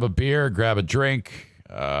 Grab a beer, grab a drink,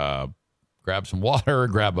 grab some water,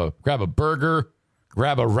 grab a burger,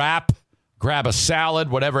 grab a wrap, grab a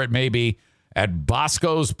salad, whatever it may be, at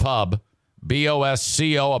Bosco's Pub,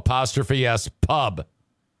 BOSCO''S Pub.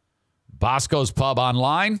 Bosco's Pub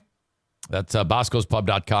online. That's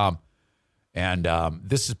boscospub.com. And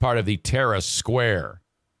this is part of the Terrace Square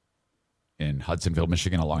in Hudsonville,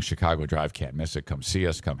 Michigan, along Chicago Drive. Can't miss it. Come see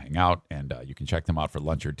us. Come hang out. And you can check them out for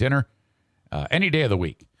lunch or dinner any day of the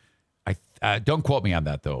week. Don't quote me on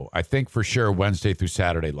that, though. I think for sure Wednesday through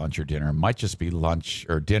Saturday, lunch or dinner. Might just be lunch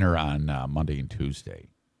or dinner on Monday and Tuesday.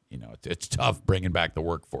 You know, it's tough bringing back the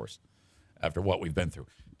workforce after what we've been through.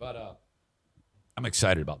 But I'm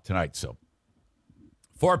excited about tonight. So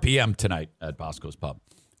 4 p.m. tonight at Bosco's Pub.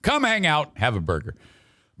 Come hang out, have a burger.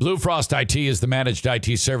 Blue Frost IT is the managed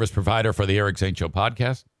IT service provider for the Eric Zane Show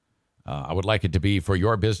podcast. I would like it to be for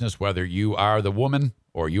your business, whether you are the woman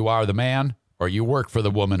or you are the man or you work for the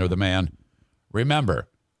woman or the man. Remember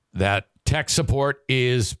that tech support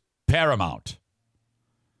is paramount.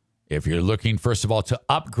 If you're looking, first of all, to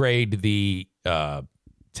upgrade the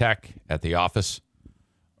tech at the office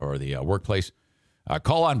or the workplace,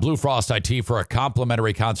 call on Blue Frost IT for a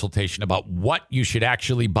complimentary consultation about what you should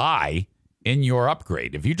actually buy in your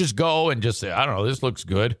upgrade. If you just go and just say, I don't know, this looks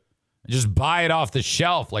good, and just buy it off the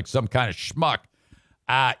shelf like some kind of schmuck,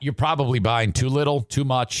 you're probably buying too little, too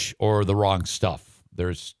much, or the wrong stuff.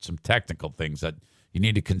 There's some technical things that you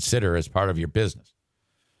need to consider as part of your business.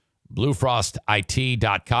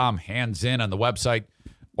 BlueFrostIT.com, hands in on the website,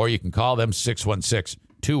 or you can call them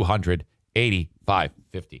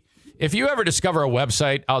 616-200-8550. If you ever discover a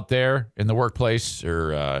website out there in the workplace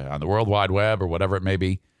or on the World Wide Web or whatever it may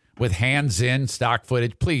be, with hands-in stock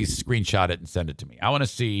footage, please screenshot it and send it to me. I want to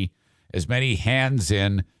see as many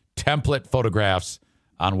hands-in template photographs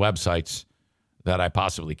on websites that I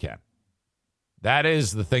possibly can. That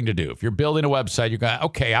is the thing to do. If you're building a website, you're going,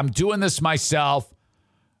 okay, I'm doing this myself.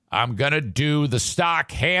 I'm going to do the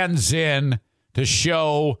stock hands-in to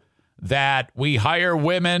show that we hire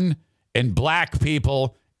women and black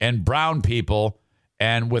people and brown people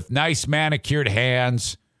and with nice manicured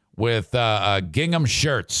hands with gingham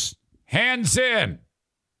shirts. Hands in.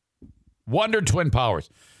 Wonder Twin Powers.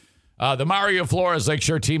 The Mario Flores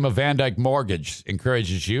Lakeshore team of Van Dyke Mortgage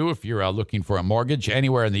encourages you, if you're looking for a mortgage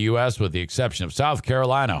anywhere in the U.S. with the exception of South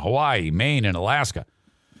Carolina, Hawaii, Maine, and Alaska.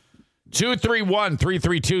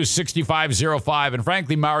 231-332-6505. And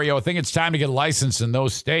frankly, Mario, I think it's time to get licensed in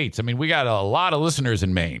those states. I mean, we got a lot of listeners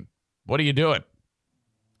in Maine. What are you doing?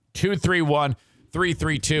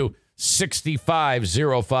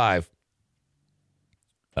 231-332-6505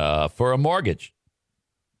 for a mortgage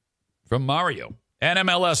from Mario.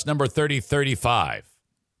 NMLS number 3035.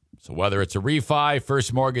 So whether it's a refi,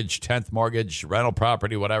 first mortgage, 10th mortgage, rental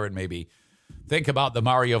property, whatever it may be, think about the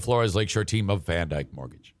Mario Flores Lakeshore team of Van Dyke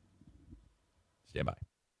Mortgage. Stand by.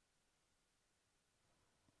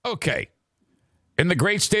 Okay. In the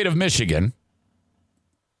great state of Michigan,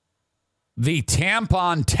 the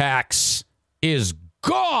tampon tax is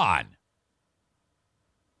gone.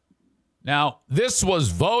 Now, this was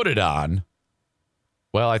voted on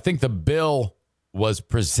Well, I think the bill was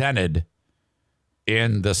presented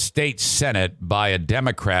in the state Senate by a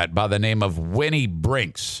Democrat by the name of Winnie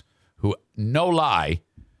Brinks, who, no lie,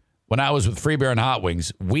 when I was with Free Beer and Hot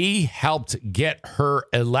Wings, we helped get her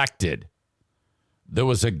elected. There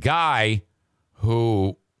was a guy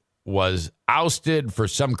who was ousted for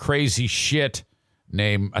some crazy shit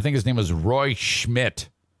named, I think his name was Roy Schmidt.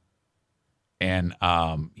 And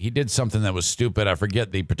he did something that was stupid. I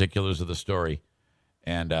forget the particulars of the story.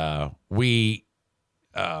 And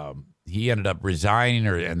he ended up resigning,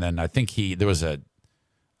 and then I think there was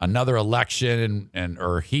another election,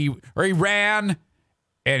 or he ran,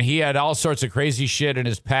 and he had all sorts of crazy shit in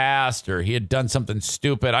his past, or he had done something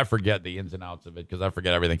stupid. I forget the ins and outs of it because I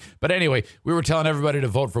forget everything. But anyway, we were telling everybody to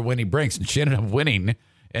vote for Winnie Brinks, and she ended up winning.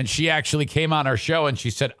 And she actually came on our show and she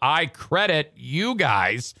said, "I credit you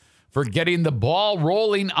guys for getting the ball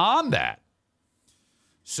rolling on that."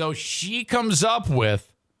 So she comes up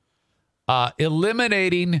with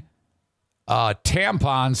eliminating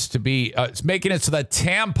tampons to be, making it so that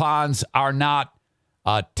tampons are not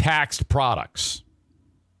taxed products.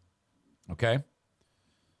 Okay?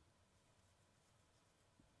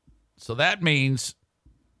 So that means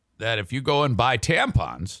that if you go and buy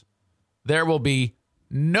tampons, there will be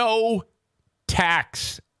no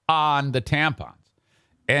tax on the tampons.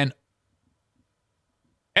 And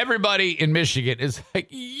everybody in Michigan is like,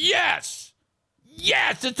 yes,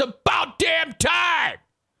 it's about damn time.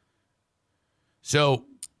 So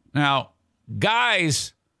now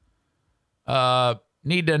guys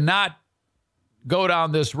need to not go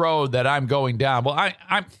down this road that I'm going down. Well,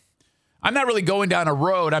 I'm not really going down a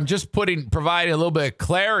road. I'm just providing a little bit of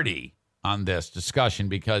clarity on this discussion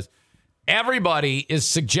because everybody is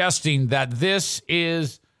suggesting that this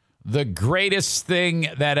is the greatest thing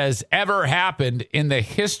that has ever happened in the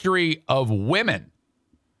history of women.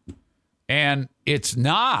 And it's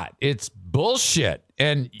not. It's bullshit.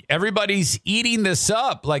 And everybody's eating this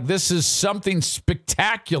up like this is something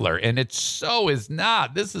spectacular. And it so is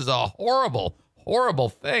not. This is a horrible, horrible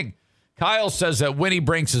thing. Kyle says that Winnie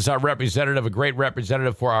Brinks is our representative, a great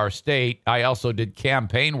representative for our state. I also did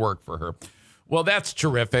campaign work for her. Well, that's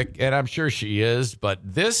terrific, and I'm sure she is. But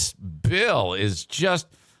this bill is just...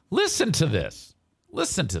 Listen to this.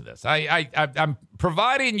 Listen to this. I'm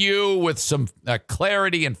providing you with some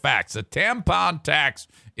clarity and facts. The tampon tax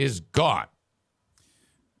is gone.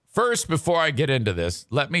 First, before I get into this,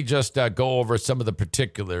 let me just go over some of the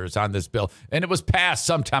particulars on this bill. And it was passed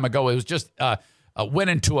some time ago. It was just went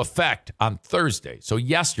into effect on Thursday, so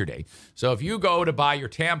yesterday. So if you go to buy your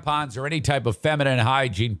tampons or any type of feminine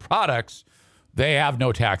hygiene products, they have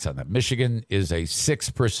no tax on them. Michigan is a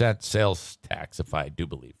 6% sales tax, if I do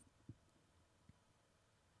believe.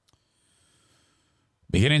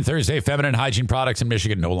 Beginning Thursday, feminine hygiene products in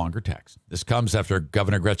Michigan no longer taxed. This comes after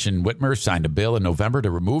Governor Gretchen Whitmer signed a bill in November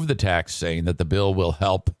to remove the tax, saying that the bill will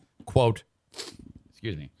help, quote,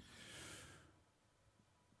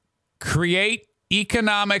 create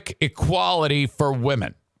economic equality for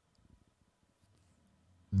women.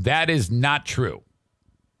 That is not true.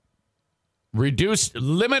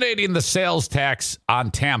 Eliminating the sales tax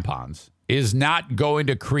on tampons is not going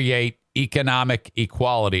to create economic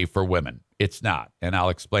equality for women. It's not. And I'll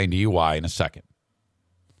explain to you why in a second.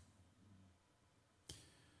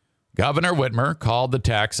 Governor Whitmer called the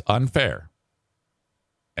tax unfair,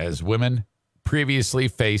 as women previously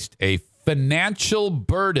faced a financial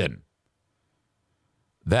burden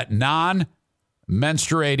that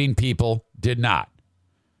non-menstruating people did not.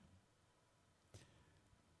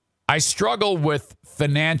 I struggle with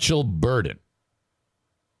financial burden,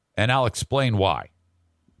 and I'll explain why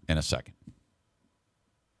in a second.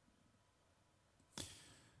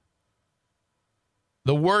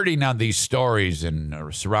 The wording on these stories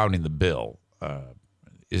and surrounding the bill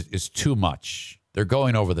is too much. They're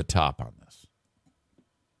going over the top on this.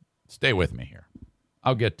 Stay with me here.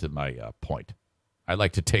 I'll get to my point. I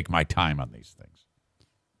like to take my time on these things.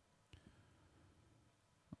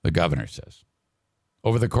 The governor says,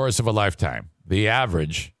 over the course of a lifetime, the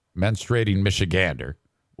average menstruating Michigander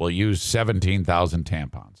will use 17,000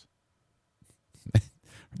 tampons.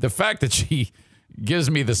 The fact that she gives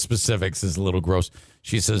me the specifics is a little gross.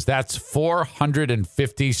 She says that's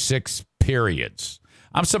 456 periods.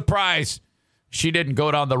 I'm surprised she didn't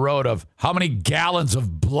go down the road of how many gallons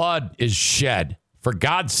of blood is shed. For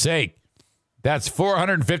God's sake, that's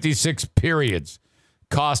 456 periods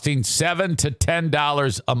costing $7 to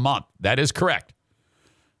 $10 a month. That is correct.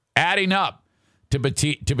 Adding up to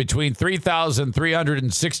between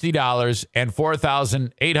 $3,360 and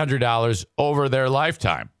 $4,800 over their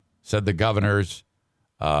lifetime, said the governor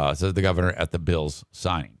at the bill's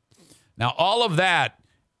signing. Now, all of that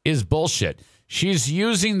is bullshit. She's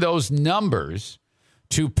using those numbers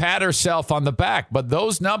to pat herself on the back, but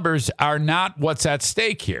those numbers are not what's at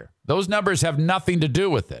stake here. Those numbers have nothing to do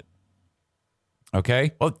with it.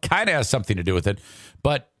 Okay? Well, it kind of has something to do with it,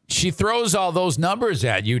 but she throws all those numbers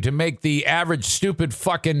at you to make the average stupid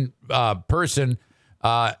fucking person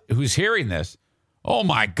who's hearing this, oh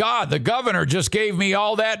my God, the governor just gave me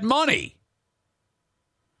all that money.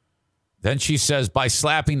 Then she says, by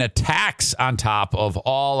slapping a tax on top of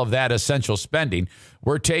all of that essential spending,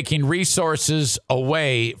 we're taking resources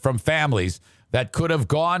away from families that could have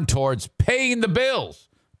gone towards paying the bills,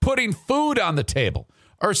 putting food on the table,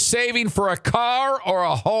 or saving for a car or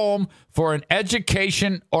a home for an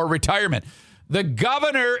education or retirement. The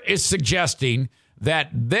governor is suggesting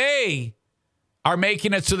that they are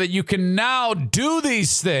making it so that you can now do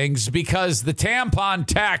these things because the tampon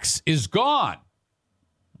tax is gone.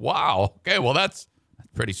 Wow. Okay, well, that's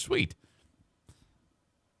pretty sweet.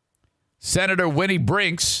 Senator Winnie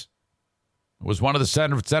Brinks was one of the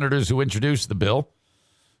senators who introduced the bill,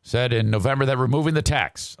 said in November that removing the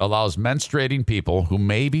tax allows menstruating people who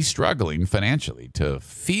may be struggling financially to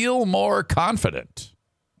feel more confident.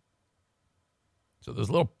 So there's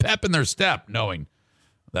a little pep in their step knowing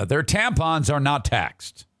that their tampons are not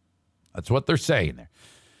taxed. That's what they're saying there.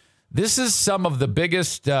 This is some of the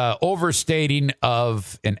biggest overstating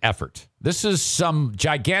of an effort. This is some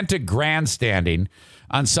gigantic grandstanding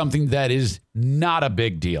on something that is not a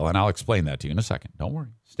big deal. And I'll explain that to you in a second. Don't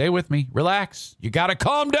worry. Stay with me. Relax. You got to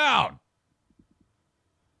calm down.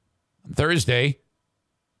 On Thursday,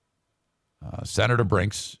 Senator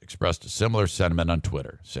Brinks expressed a similar sentiment on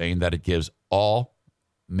Twitter, saying that it gives all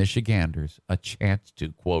Michiganders a chance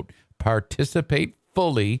to, quote, participate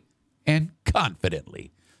fully and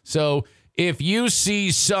confidently. So if you see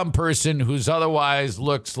some person who's otherwise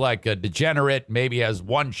looks like a degenerate, maybe has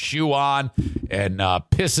one shoe on and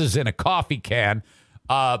pisses in a coffee can,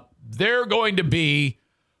 they're going to be,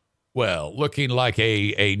 well, looking like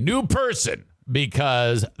a new person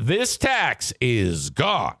because this tax is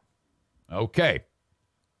gone. Okay.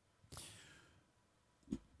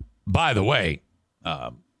 By the way,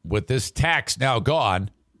 with this tax now gone,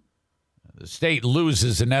 the state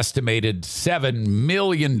loses an estimated $7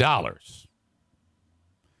 million. Governor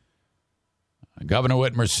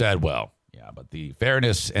Whitmer said, well, yeah, but the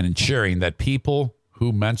fairness and ensuring that people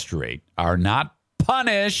who menstruate are not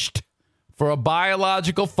punished for a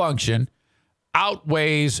biological function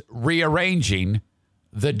outweighs rearranging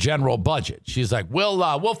the general budget. She's like,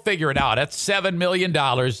 we'll figure it out. That's $7 million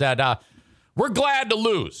that we're glad to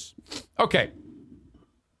lose. Okay.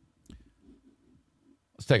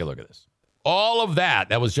 Let's take a look at this. All of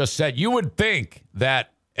that was just said, you would think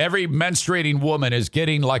that every menstruating woman is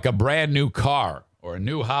getting like a brand new car or a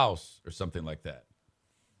new house or something like that.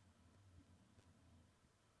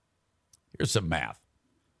 Here's some math.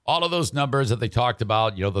 All of those numbers that they talked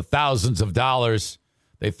about, the thousands of dollars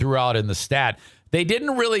they threw out in the stat, they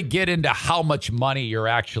didn't really get into how much money you're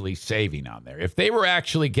actually saving on there. If they were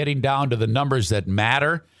actually getting down to the numbers that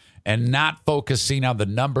matter and not focusing on the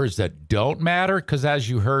numbers that don't matter, because as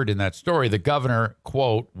you heard in that story, the governor,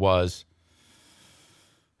 quote, was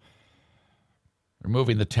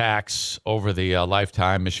removing the tax over the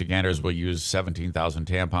lifetime. Michiganders will use 17,000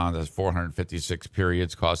 tampons as 456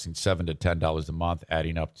 periods, costing $7 to $10 a month,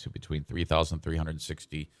 adding up to between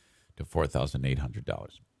 $3,360 to $4,800.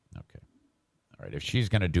 Okay. All right. If she's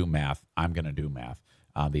going to do math, I'm going to do math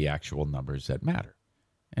on the actual numbers that matter.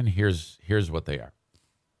 And here's what they are.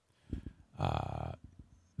 On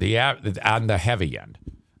the heavy end,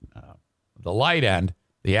 the light end,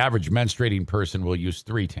 the average menstruating person will use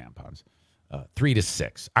 3 tampons, 3 to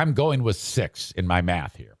 6. I'm going with 6 in my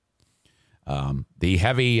math here. The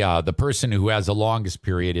heavy, the person who has the longest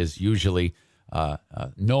period is usually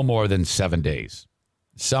no more than 7 days.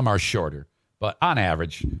 Some are shorter, but on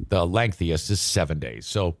average, the lengthiest is 7 days.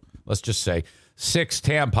 So let's just say 6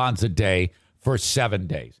 tampons a day for 7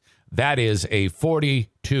 days. That is a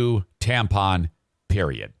 42 tampon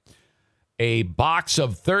period. A box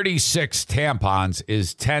of 36 tampons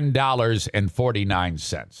is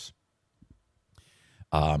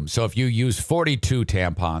 $10.49. So if you use 42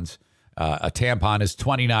 tampons, a tampon is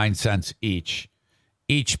 29 cents each.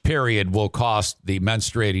 Each period will cost the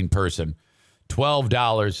menstruating person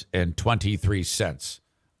 $12.23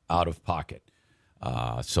 out of pocket.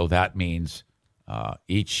 So that means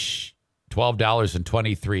each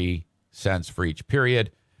 $12.23 for each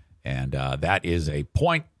period. And that is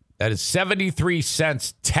that is 73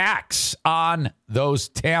 cents tax on those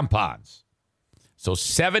tampons. So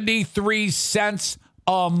 73 cents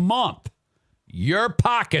a month. Your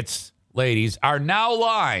pockets, ladies, are now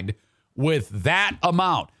lined with that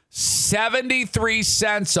amount. 73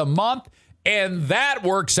 cents a month, and that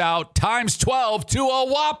works out times 12 to a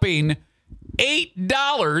whopping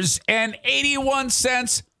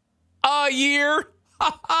 $8.81 a year.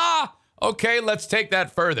 Okay, let's take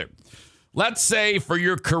that further. Let's say for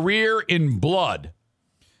your career in blood,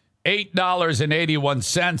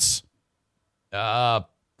 $8.81. I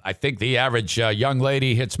think the average young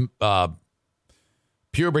lady hits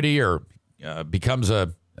puberty or becomes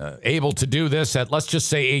able to do this at, let's just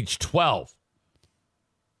say, age 12.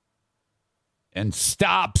 And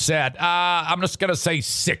stops at, I'm just going to say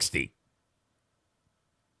 60.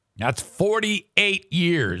 That's 48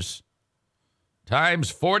 years times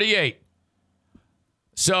 48.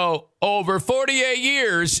 So over 48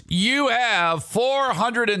 years, you have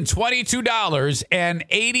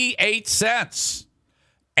 $422.88.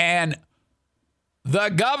 And the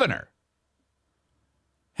governor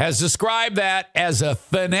has described that as a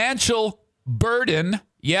financial burden.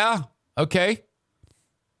 Yeah, okay.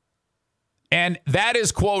 And that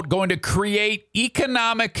is, quote, going to create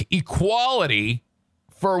economic equality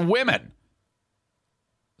for women.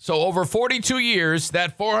 So over 42 years,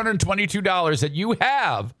 that $422 that you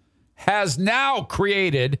have has now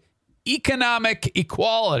created economic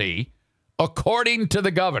equality, according to the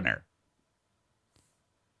governor.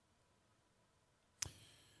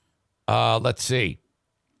 Let's see.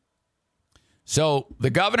 So the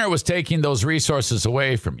governor was taking those resources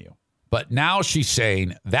away from you, but now she's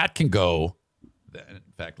saying that can go. In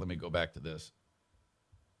fact, let me go back to this.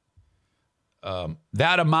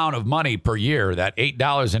 That amount of money per year, that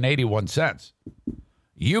 $8.81,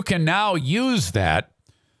 you can now use that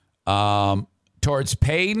towards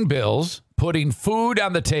paying bills, putting food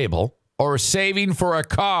on the table, or saving for a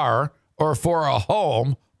car or for a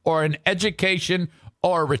home or an education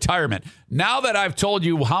or retirement. Now that I've told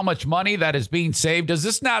you how much money that is being saved, does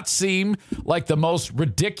this not seem like the most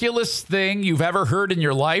ridiculous thing you've ever heard in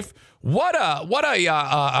your life? What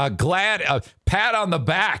a glad pat on the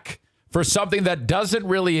back for something that doesn't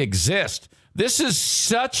really exist. This is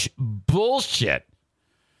such bullshit.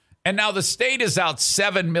 And now the state is out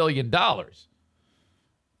 $7 million.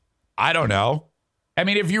 I don't know. I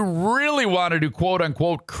mean, if you really wanted to, quote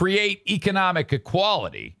unquote, create economic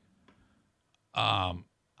equality, I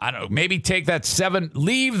don't know, maybe take that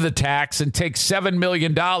leave the tax and take $7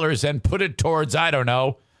 million and put it towards, I don't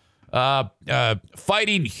know,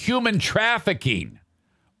 fighting human trafficking.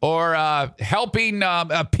 Or helping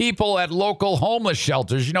people at local homeless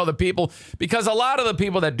shelters. You know, the people, because a lot of the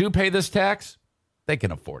people that do pay this tax, they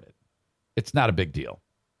can afford it. It's not a big deal.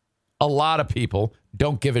 A lot of people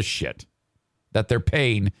don't give a shit that they're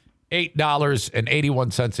paying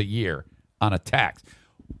 $8.81 a year on a tax.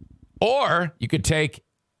 Or you could take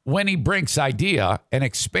Winnie Brink's idea and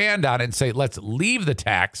expand on it and say, let's leave the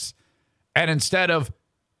tax. And instead of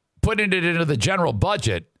putting it into the general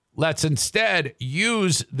budget, let's instead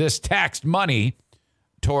use this taxed money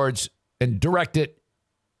towards and direct it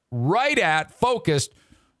right at focused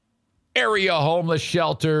area homeless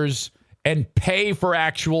shelters and pay for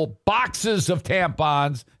actual boxes of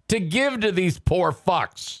tampons to give to these poor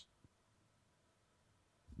fucks.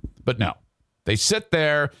 But no, they sit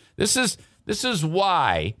there. This is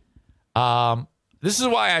why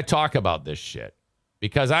I talk about this shit.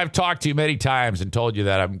 Because I've talked to you many times and told you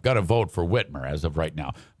that I'm going to vote for Whitmer as of right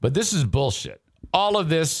now. But this is bullshit. All of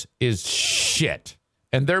this is shit.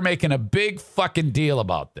 And they're making a big fucking deal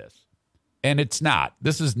about this. And it's not.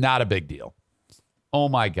 This is not a big deal. Oh,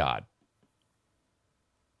 my God.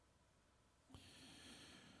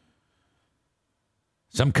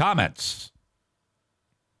 Some comments.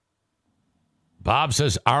 Bob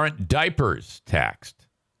says, aren't diapers taxed?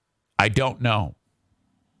 I don't know.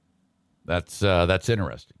 That's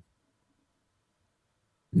interesting.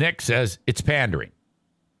 Nick says it's pandering.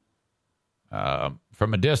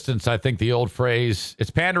 From a distance, I think the old phrase, it's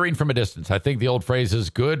pandering from a distance. I think the old phrase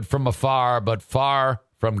is good from afar, but far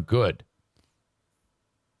from good.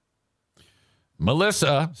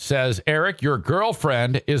 Melissa says, Eric, your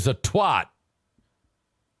girlfriend is a twat.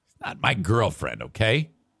 It's not my girlfriend,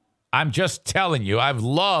 okay? I'm just telling you, I've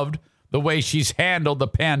loved the way she's handled the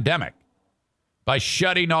pandemic. By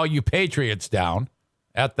shutting all you patriots down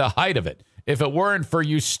at the height of it. If it weren't for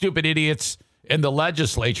you stupid idiots in the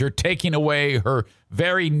legislature taking away her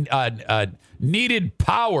very needed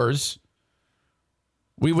powers,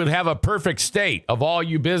 we would have a perfect state of all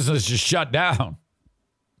you businesses shut down.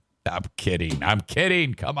 I'm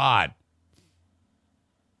kidding. Come on.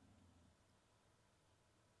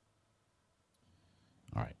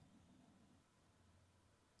 All right.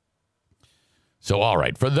 So, all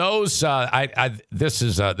right, for those, this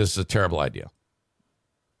is a terrible idea.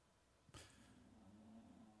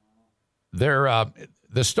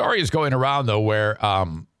 the story is going around, though, where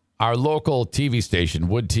our local TV station,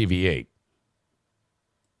 Wood TV 8,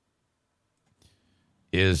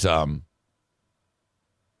 is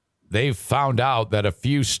they've found out that a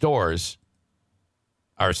few stores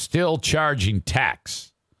are still charging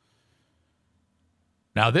tax.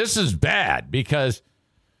 Now, this is bad because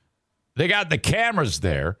they got the cameras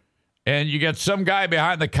there, and you get some guy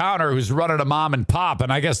behind the counter who's running a mom and pop,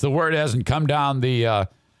 and I guess the word hasn't come down the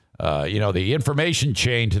information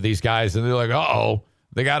chain to these guys, and they're like, uh-oh,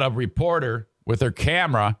 they got a reporter with their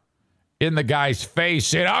camera in the guy's face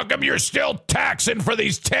saying, how come you're still taxing for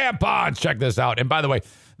these tampons? Check this out. And by the way,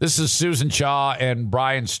 this is Susan Shaw and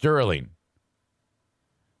Brian Sterling.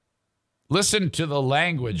 Listen to the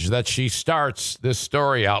language that she starts this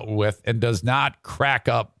story out with and does not crack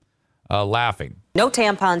up laughing. No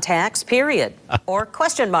tampon tax, period. Or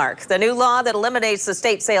question mark. The new law that eliminates the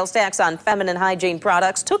state sales tax on feminine hygiene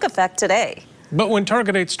products took effect today. But when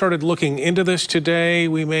Target 8 started looking into this today,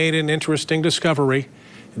 we made an interesting discovery.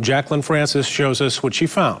 Jacqueline Francis shows us what she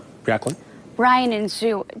found. Jacqueline? Brian and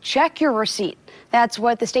Sue, check your receipt. That's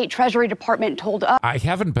what the state Treasury Department told us. I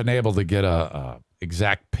haven't been able to get a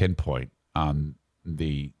exact pinpoint on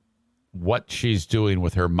what she's doing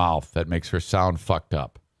with her mouth that makes her sound fucked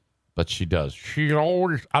up. But she does. She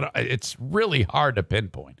always. It's really hard to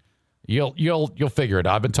pinpoint. You'll figure it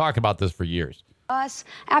out. I've been talking about this for years. Us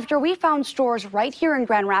after we found stores right here in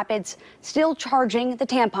Grand Rapids still charging the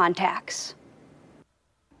tampon tax.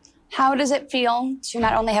 How does it feel to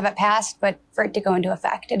not only have it passed, but for it to go into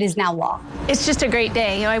effect? It is now law. It's just a great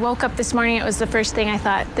day. I woke up this morning. It was the first thing I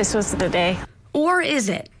thought this was the day. Or is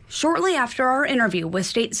it? Shortly after our interview with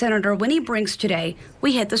State Senator Winnie Brinks today,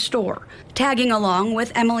 we hit the store, tagging along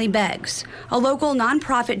with Emily Beggs, a local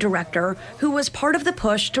nonprofit director who was part of the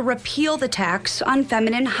push to repeal the tax on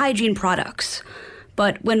feminine hygiene products.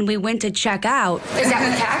 But when we went to check out... Is that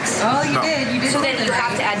with tax? Oh, you did. You did. So then you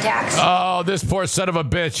have to add tax? Oh, this poor son of a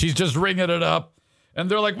bitch. He's just ringing it up. And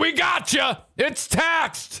they're like, we got you. It's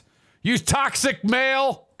taxed. You toxic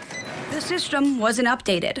male. The system wasn't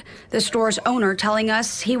updated. The store's owner telling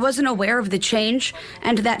us he wasn't aware of the change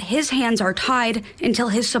and that his hands are tied until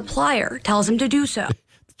his supplier tells him to do so.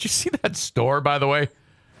 Did you see that store, by the way?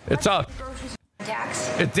 It's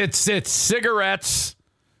it's cigarettes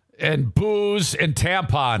and booze and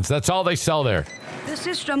tampons. That's all they sell there. The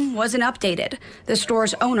system wasn't updated. The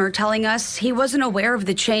store's owner telling us he wasn't aware of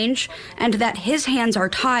the change and that his hands are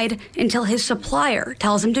tied until his supplier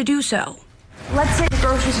tells him to do so. Let's say the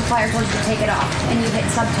grocery supplier told you to take it off and you hit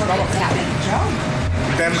subtotal, what would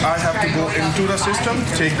happen? Then I have to go into the system,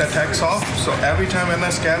 take the tax off. So every time when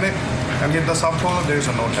I scan it and hit the subtotal, there's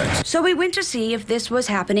a no tax. So we went to see if this was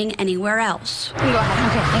happening anywhere else. You go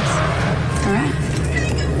ahead. Okay, thanks. All right.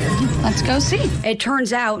 Let's go see. It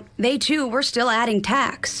turns out they too were still adding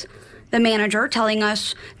tax. The manager telling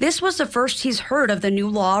us this was the first he's heard of the new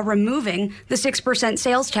law removing the 6%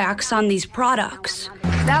 sales tax on these products.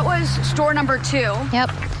 That was store number 2.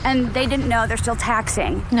 Yep. And they didn't know they're still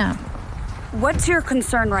taxing. No. What's your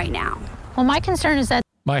concern right now? Well, my concern is that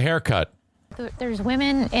My haircut. there's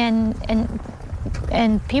women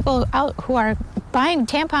and people out who are buying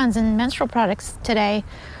tampons and menstrual products today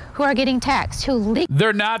who are getting taxed, who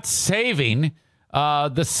They're not saving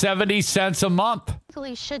the 70 cents a month.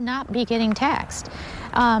 legally should not be getting taxed,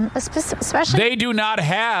 especially. They do not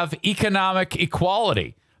have economic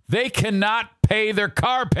equality. They cannot pay their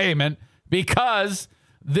car payment because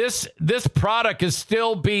this product is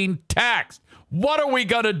still being taxed. What are we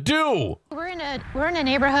going to do? We're in a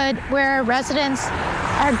neighborhood where residents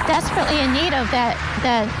are desperately in need of that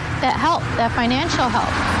help, that financial help,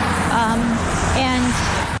 and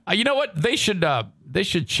you know what? They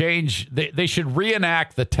should change. They should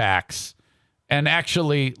reenact the tax and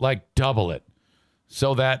actually like double it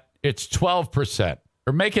so that it's 12%,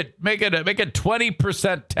 or make it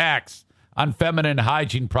 20% tax on feminine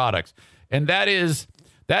hygiene products, and that is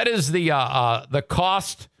the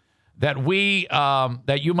cost that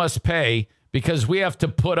that you must pay because we have to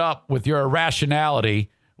put up with your irrationality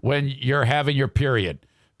when you're having your period.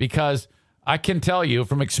 Because I can tell you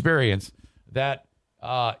from experience that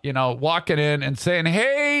walking in and saying,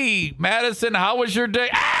 "Hey, Madison, how was your day?"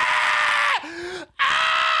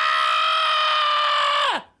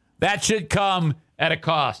 That should come at a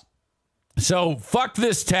cost. So fuck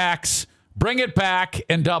this tax, bring it back,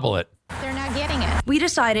 and double it. they're not getting it. We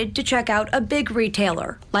decided to check out a big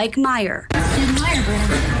retailer like Meijer.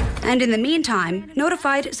 And in the meantime,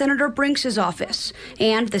 notified Senator Brinks' office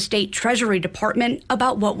and the state Treasury Department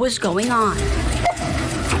about what was going on.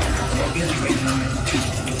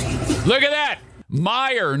 Look at that.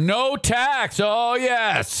 Meijer, no tax. Oh,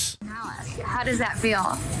 yes. How does that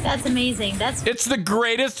feel? That's amazing. It's the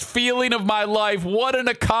greatest feeling of my life. What an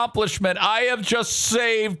accomplishment. I have just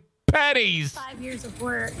saved pennies. 5 years of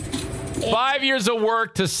work. 5 years of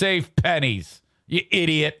work to save pennies. You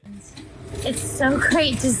idiot. It's so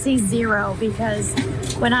great to see zero, because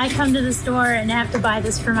when I come to the store and have to buy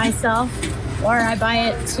this for myself, or I buy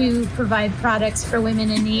it to provide products for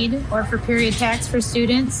women in need or for period packs for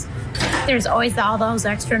students, there's always all those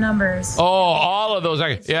extra numbers. Oh, all of those.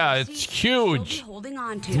 Yeah, it's huge. Holding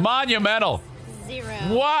on to. Monumental. Zero.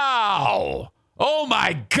 Wow. Oh,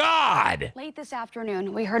 my God. Late this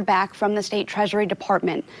afternoon, we heard back from the State Treasury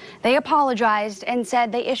Department. They apologized and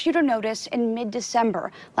said they issued a notice in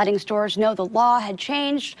mid-December, letting stores know the law had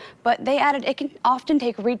changed, but they added it can often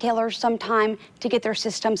take retailers some time to get their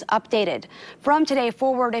systems updated. From today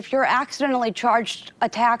forward, if you're accidentally charged a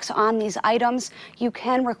tax on these items, you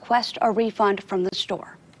can request a refund from the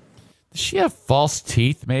store. Does she have false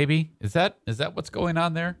teeth, maybe? Is that what's going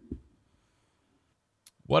on there?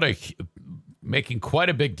 Making quite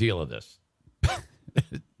a big deal of this.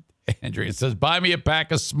 Andrea says, buy me a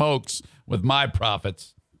pack of smokes with my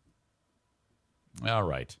profits. All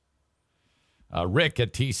right. Rick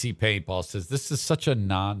at TC Paintball says, this is such a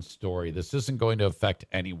non-story. This isn't going to affect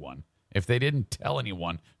anyone. If they didn't tell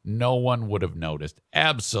anyone, no one would have noticed.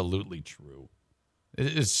 Absolutely true.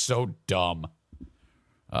 It is so dumb.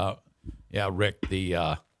 Yeah, Rick,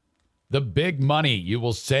 the big money you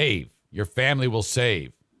will save, your family will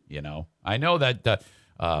save. You know, I know that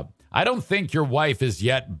I don't think your wife is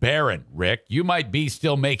yet barren, Rick. You might be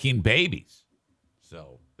still making babies.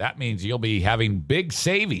 So that means you'll be having big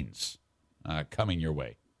savings coming your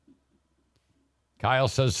way. Kyle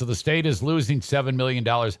says, so the state is losing $7 million.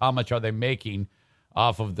 How much are they making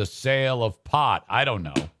off of the sale of pot? I don't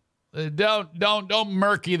know. Don't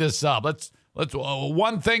murky this up. Let's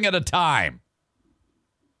one thing at a time.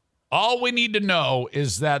 All we need to know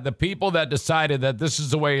is that the people that decided that this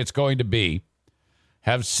is the way it's going to be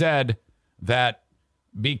have said that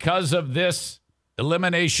because of this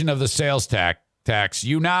elimination of the sales tax,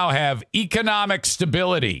 you now have economic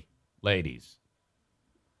stability, ladies.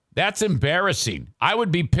 That's embarrassing. I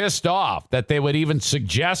would be pissed off that they would even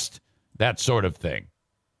suggest that sort of thing.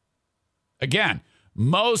 Again,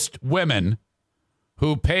 most women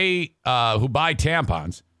who buy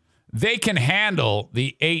tampons, they can handle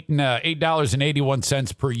the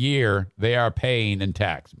 $8.81 per year they are paying in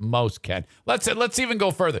tax. Most can. Let's even go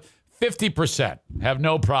further. 50% have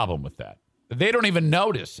no problem with that. They don't even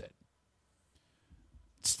notice it.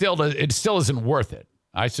 It still isn't worth it.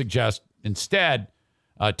 I suggest instead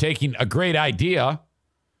taking a great idea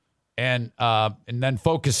and then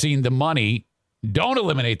focusing the money. Don't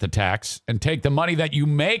eliminate the tax and take the money that you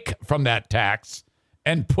make from that tax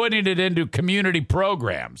and putting it into community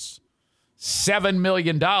programs. $7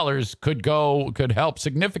 million could help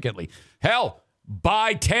significantly. Hell,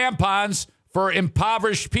 buy tampons for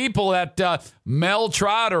impoverished people at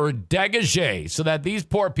Meltrot or Degagé so that these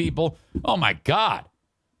poor people, oh my God.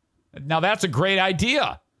 Now that's a great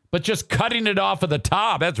idea, but just cutting it off at the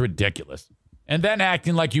top, that's ridiculous. And then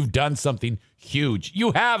acting like you've done something huge.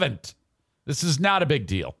 You haven't. This is not a big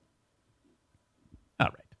deal. All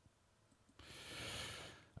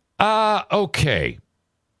right. Okay.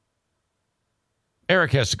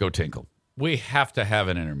 Eric has to go tinkle. We have to have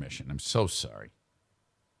an intermission. I'm so sorry.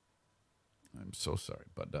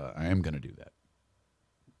 But I am going to do that.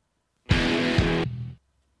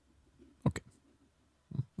 Okay.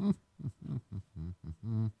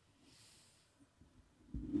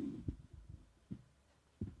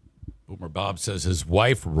 Boomer Bob says his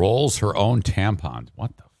wife rolls her own tampons.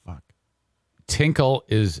 What the fuck? Tinkle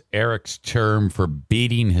is Eric's term for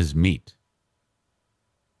beating his meat.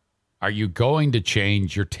 Are you going to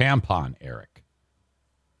change your tampon, Eric?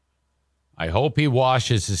 I hope he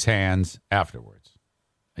washes his hands afterwards.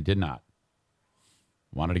 I did not.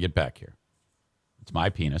 Wanted to get back here. It's my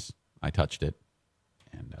penis. I touched it.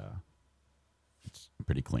 And it's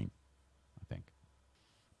pretty clean, I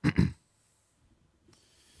think.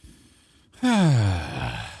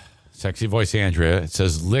 Sexy voice Andrea. It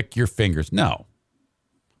says, lick your fingers. No.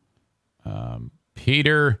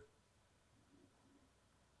 Peter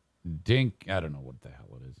Dink. I don't know what the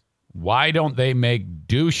hell it is. Why don't they make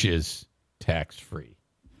douches tax-free?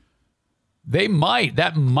 They might.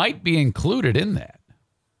 That might be included in that.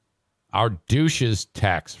 Our douches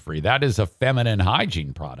tax-free. That is a feminine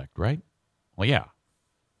hygiene product, right? Well, yeah.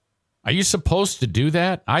 Are you supposed to do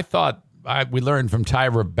that? I thought we learned from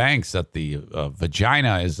Tyra Banks that the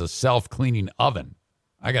vagina is a self-cleaning oven.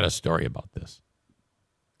 I got a story about this.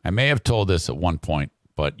 I may have told this at one point,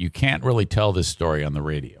 but you can't really tell this story on the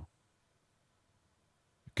radio.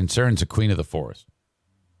 concerns a queen of the forest.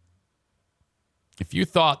 If you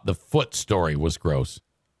thought the foot story was gross,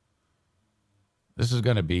 this is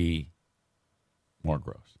going to be more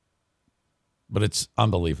gross. But it's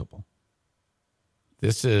unbelievable.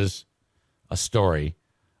 This is a story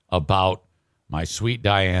about my sweet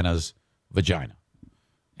Diana's vagina.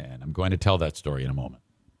 And I'm going to tell that story in a moment.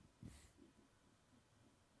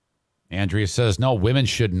 Andrea says, no, women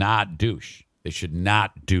should not douche. They should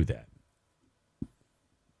not do that.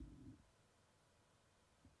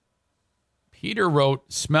 Peter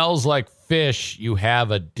wrote, smells like fish, you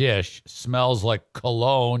have a dish. Smells like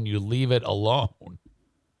cologne, you leave it alone.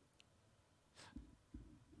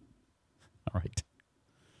 All right.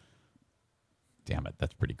 Damn it,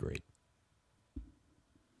 that's pretty great.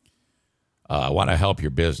 I want to help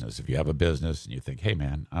your business. If you have a business and you think, hey,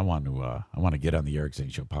 man, I want to get on the Eric Zane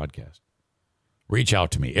Show podcast, reach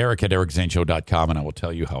out to me, eric@ericzaneshow.com, and I will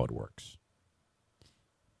tell you how it works.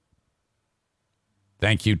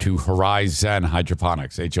 Thank you to Horizon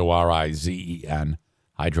Hydroponics, Horizen,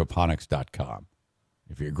 hydroponics.com.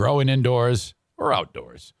 If you're growing indoors or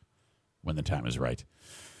outdoors, when the time is right,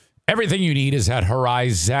 everything you need is at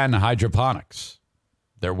Horizon Hydroponics.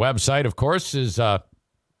 Their website, of course, is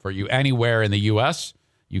for you anywhere in the U.S.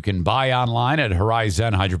 You can buy online at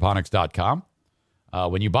horizonhydroponics.com.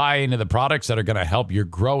 When you buy into the products that are going to help your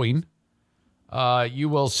growing, you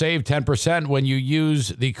will save 10% when you use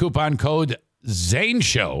the coupon code Zane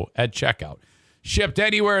Show at checkout. Shipped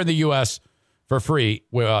anywhere in the U.S. for free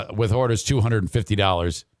with orders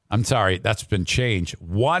 $250. I'm sorry, that's been changed.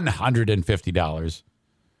 $150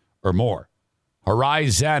 or more.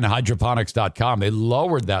 HorizonHydroponics.com. They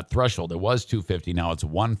lowered that threshold. It was $250. Now it's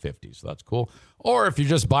 $150. So that's cool. Or if you're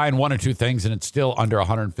just buying one or two things and it's still under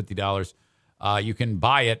 $150, you can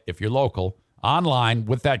buy it if you're local online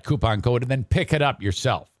with that coupon code and then pick it up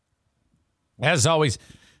yourself. As always,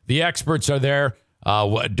 the experts are there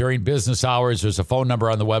during business hours. There's a phone number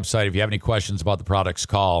on the website. If you have any questions about the products,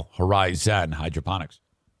 call Horizon Hydroponics.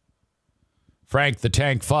 Frank the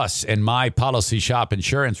Tank Fuss and My Policy Shop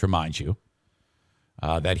Insurance reminds you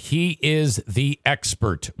that he is the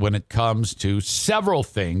expert when it comes to several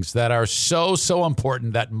things that are so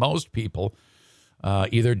important that most people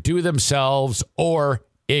either do themselves or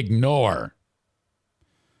ignore.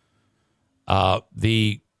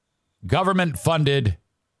 The government-funded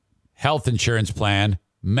health insurance plan,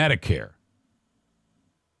 Medicare.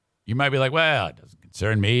 You might be like, well, it doesn't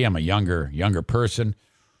concern me. I'm a younger person.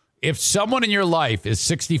 If someone in your life is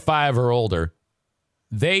 65 or older,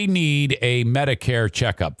 they need a Medicare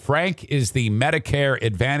checkup. Frank is the Medicare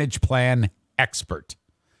Advantage Plan expert.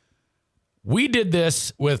 We did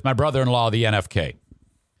this with my brother-in-law, the NFK.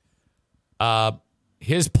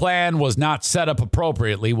 His plan was not set up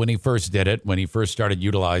appropriately when he first did it, when he first started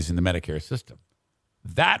utilizing the Medicare system.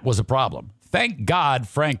 That was a problem. Thank God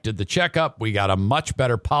Frank did the checkup. We got a much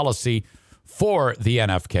better policy for the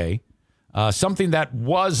NFK, something that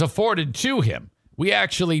was afforded to him. He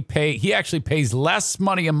actually pays less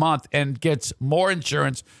money a month and gets more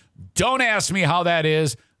insurance. Don't ask me how that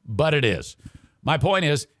is, but it is. My point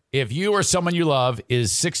is, if you or someone you love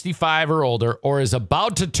is 65 or older or is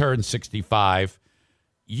about to turn 65,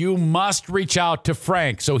 you must reach out to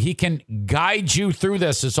Frank so he can guide you through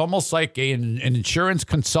this. It's almost like an insurance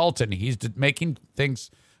consultant. He's making things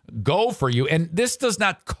go for you. And this does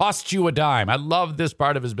not cost you a dime. I love this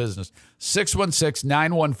part of his business.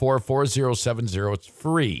 616-914-4070. It's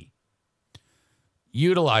free.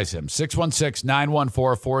 Utilize him.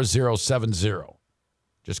 616-914-4070.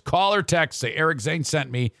 Just call or text. Say, Eric Zane sent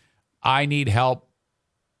me. I need help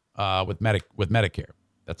with Medicare.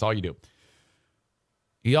 That's all you do.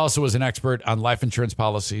 He also is an expert on life insurance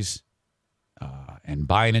policies and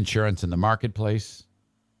buying insurance in the marketplace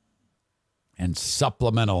and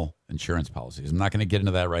supplemental insurance policies. I'm not going to get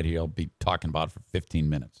into that right here. I'll be talking about it for 15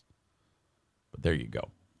 minutes. But there you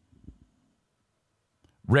go.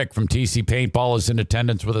 Rick from TC Paintball is in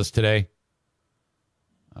attendance with us today.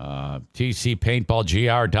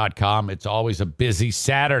 TCPaintballGR.com. It's always a busy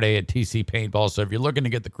Saturday at TC Paintball. So if you're looking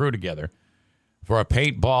to get the crew together for a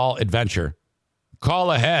paintball adventure,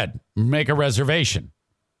 call ahead, make a reservation,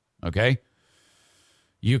 okay?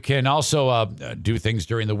 You can also do things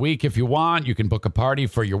during the week if you want. You can book a party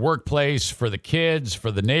for your workplace, for the kids,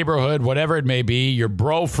 for the neighborhood, whatever it may be, your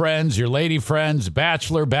bro friends, your lady friends,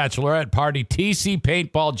 bachelor, bachelorette party,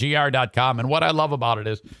 tcpaintballgr.com. And what I love about it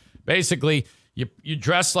is basically you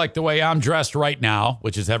dress like the way I'm dressed right now,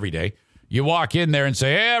 which is every day. You walk in there and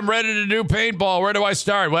say, hey, I'm ready to do paintball. Where do I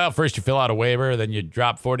start? Well, first you fill out a waiver. Then you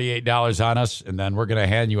drop $48 on us. And then we're going to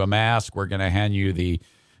hand you a mask. We're going to hand you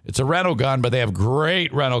it's a rental gun, but they have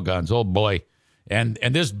great rental guns. Oh, boy. And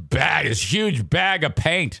this huge bag of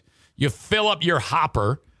paint, you fill up your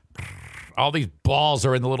hopper. All these balls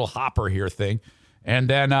are in the little hopper here thing. And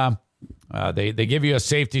then they give you a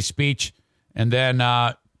safety speech. And then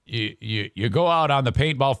you go out on the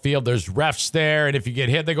paintball field. There's refs there. And if you get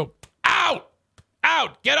hit, they go, out,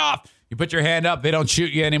 get off. You put your hand up. They don't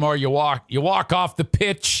shoot you anymore. You walk off the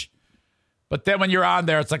pitch. But then when you're on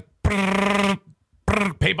there, it's like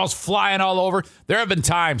paintball's flying all over. There have been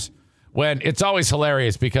times when it's always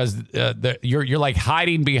hilarious because you're like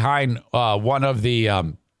hiding behind one of the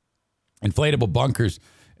inflatable bunkers,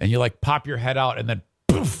 and you like pop your head out, and then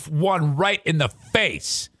poof, one right in the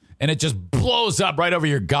face, and it just blows up right over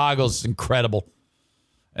your goggles. It's incredible.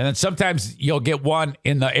 And then sometimes you'll get one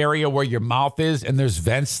in the area where your mouth is, and there's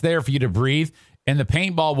vents there for you to breathe, and the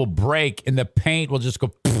paintball will break, and the paint will just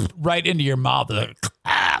go right into your mouth. Like,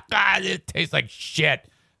 God, it tastes like shit.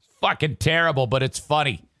 It's fucking terrible, but it's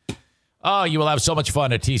funny. Oh, you will have so much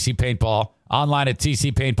fun at TC Paintball. Online at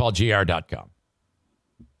tcpaintballgr.com.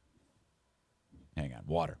 Hang on,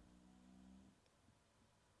 water.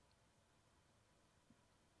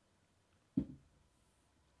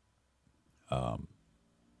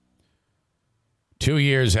 Two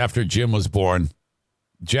years after Jim was born,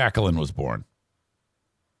 Jacqueline was born.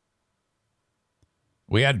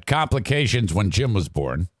 We had complications when Jim was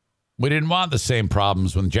born. We didn't want the same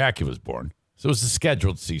problems when Jackie was born. So it was a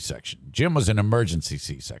scheduled C-section. Jim was an emergency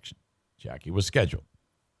C-section. Jackie was scheduled.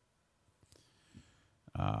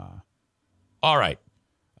 All right.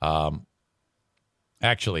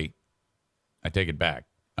 Actually, I take it back.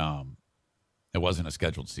 It wasn't a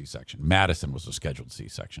scheduled C-section. Madison was a scheduled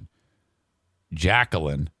C-section.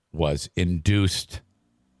 Jacqueline was induced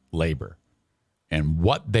labor. And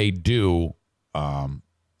what they do,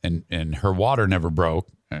 and her water never broke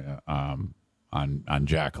on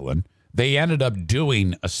Jacqueline. They ended up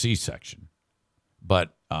doing a C-section,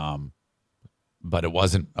 but it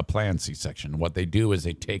wasn't a planned C-section. What they do is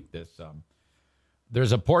they take this.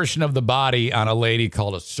 There's a portion of the body on a lady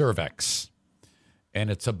called a cervix, and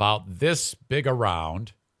it's about this big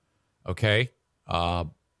around. Okay,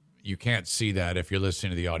 you can't see that if you're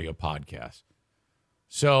listening to the audio podcast.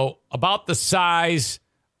 So about the size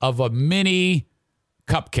of a mini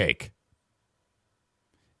cupcake,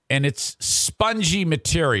 and it's spongy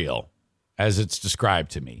material, as it's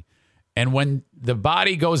described to me. And when the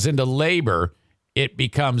body goes into labor, it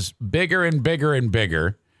becomes bigger and bigger and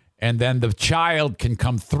bigger, and then the child can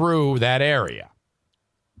come through that area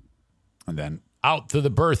and then out through the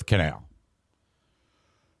birth canal.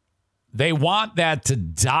 They want that to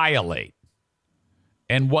dilate.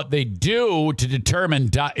 And what they do to determine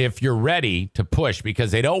if you're ready to push,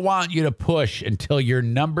 because they don't want you to push until you're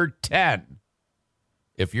number 10.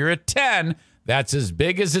 If you're at 10, that's as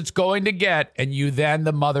big as it's going to get, and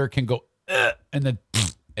the mother can go, and then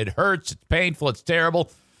it hurts, it's painful, it's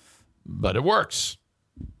terrible, but it works.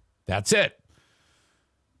 That's it.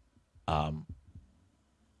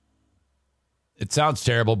 It sounds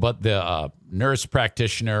terrible, but the nurse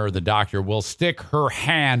practitioner or the doctor will stick her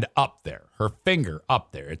hand up there, her finger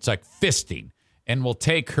up there. It's like fisting, and will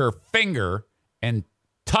take her finger and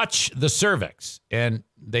touch the cervix, and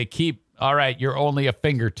they keep, all right, you're only a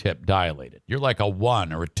fingertip dilated. You're like a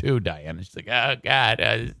 1 or a 2, Diane. She's like, oh, God,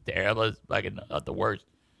 it's terrible. It's fucking not the worst.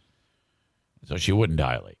 So she wouldn't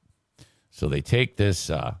dilate. So they take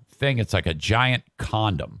this thing. It's like a giant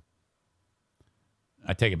condom.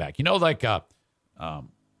 I take it back. You know, like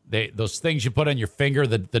those things you put on your finger,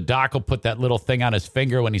 the doc will put that little thing on his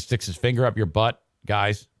finger when he sticks his finger up your butt,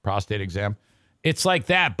 guys, prostate exam. It's like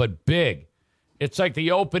that, but big. It's like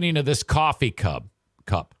the opening of this coffee cup.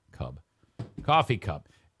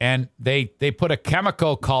 And they put a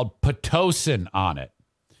chemical called Pitocin on it.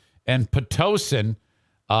 And Pitocin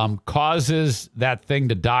causes that thing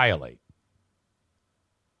to dilate.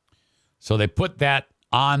 So they put that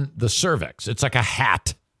on the cervix. It's like a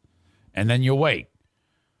hat. And then you wait.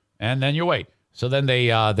 So then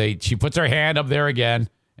she puts her hand up there again,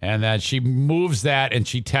 and then she moves that, and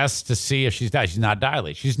she tests to see if she's not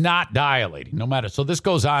dilating. She's not dilating, no matter. So this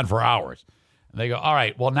goes on for hours. And they go, all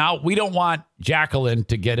right, well, now we don't want Jacqueline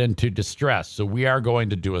to get into distress, so we are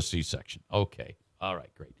going to do a C-section. Okay. All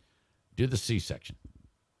right, great. Do the C-section.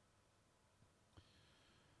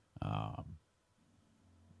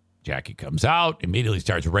 Jackie comes out, immediately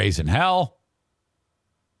starts raising hell.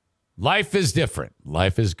 Life is different.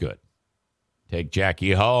 Life is good. Take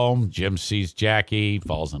Jackie home. Jim sees Jackie,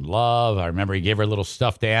 falls in love. I remember he gave her a little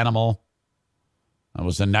stuffed animal. That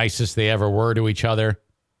was the nicest they ever were to each other.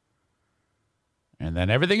 And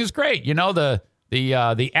then everything is great. You know, the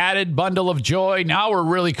the added bundle of joy. Now we're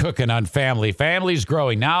really cooking on family. Family's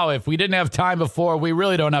growing. Now, if we didn't have time before, we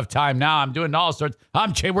really don't have time now. I'm doing all sorts.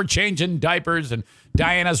 We're changing diapers, and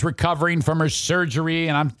Diana's recovering from her surgery,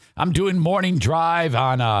 and I'm doing morning drive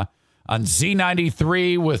on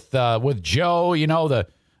Z93 with Joe,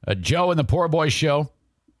 the Joe and the Poor Boy Show.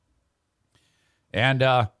 And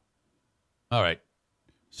all right,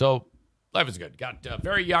 so life is good. Got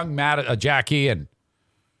very young Jackie and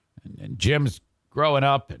Jim's growing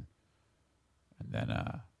up, and then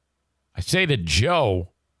I say to Joe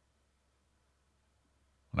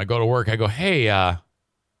when I go to work, I go, "Hey, I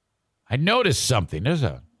noticed something. There's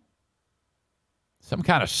some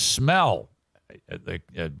kind of smell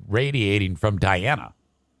radiating from Diana."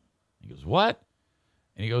 He goes, "What?"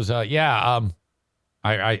 And he goes, "Yeah."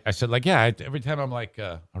 I said, like, yeah. Every time I'm like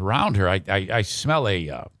around her, I smell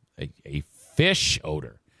a fish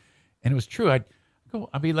odor, and it was true. I'd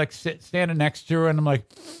be like standing next to her, and I'm like,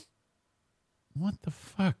 what the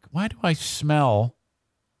fuck? Why do I smell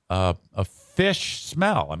a fish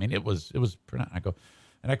smell? I mean, it was. I go,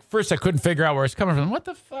 and at first I couldn't figure out where it's coming from. What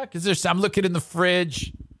the fuck is this? I'm looking in the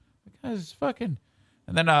fridge. It's fucking.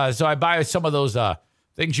 And then so I buy some of those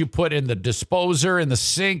things you put in the disposer in the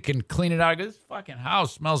sink and clean it out. I go, this fucking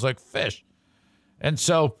house smells like fish. And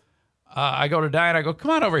so I go to Diane. I go,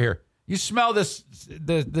 come on over here. You smell this,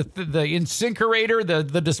 the incinerator,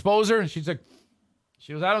 the disposer? And she goes,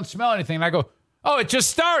 I don't smell anything. And I go, oh, it just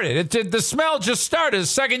started. The smell just started. The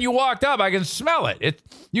second you walked up, I can smell it.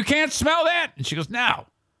 You can't smell that? And she goes, no.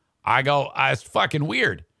 I go, it's fucking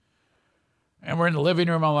weird. And we're in the living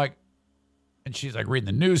room. I'm like, and she's like reading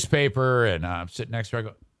the newspaper, and I'm sitting next to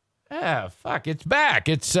her. I go, fuck, it's back.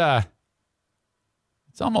 It's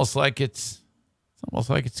almost like it's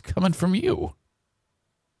coming from you.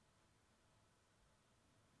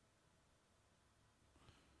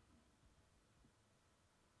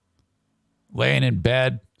 Laying in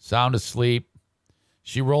bed, sound asleep.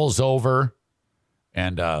 She rolls over,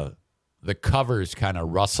 and the covers kind of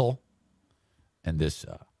rustle. And this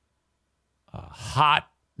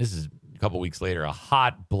this is a couple weeks later, a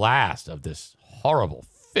hot blast of this horrible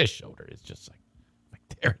fish odor. It's just like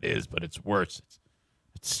there it is, but it's worse.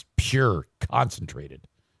 It's pure, concentrated.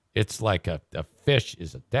 It's like a fish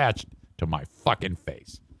is attached to my fucking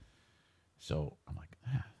face. So I'm like,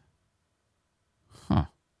 huh.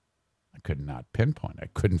 I could not pinpoint. I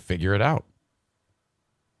couldn't figure it out.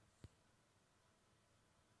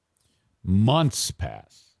 Months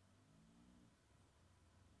pass,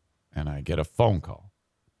 and I get a phone call.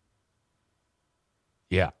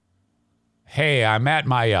 Yeah. Hey, I'm at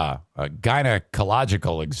my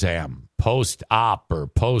gynecological exam, post-op or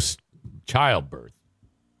post-childbirth.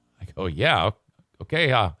 I go, yeah, okay,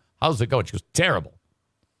 how's it going? She goes, terrible.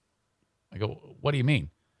 I go, what do you mean?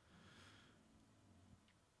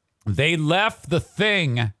 They left the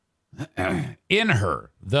thing in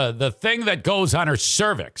her. The thing that goes on her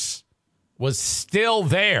cervix was still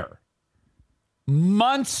there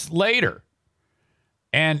months later.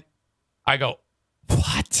 And I go,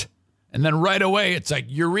 what? And then right away, it's like,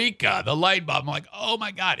 eureka, the light bulb. I'm like, oh,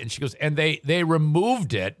 my God. And she goes, and they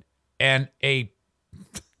removed it, and a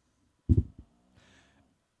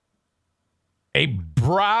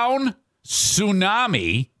brown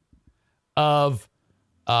tsunami of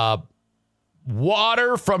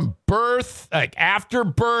water from birth, like after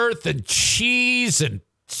birth, and cheese and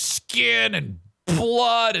skin and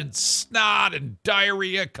blood and snot and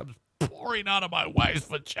diarrhea comes pouring out of my wife's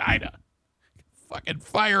vagina. Fucking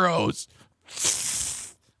fire hose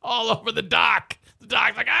all over the dock. The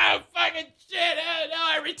doc's like, oh, fucking shit. Oh, no,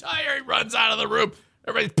 I retire. He runs out of the room.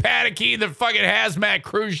 Everybody's panicking. The fucking hazmat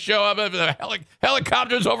crews show up. The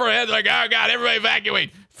helicopters overhead. They're like, oh, God, everybody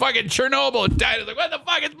evacuate. Fucking Chernobyl. Died. Like, what the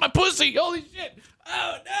fuck? It's my pussy. Holy shit.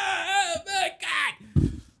 Oh, no. Oh, my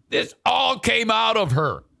God. This all came out of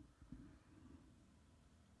her.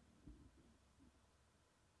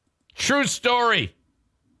 True story.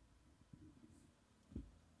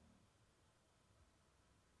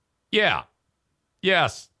 Yeah.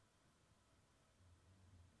 Yes.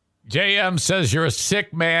 JM says you're a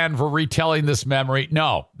sick man for retelling this memory.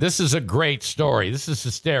 No, this is a great story. This is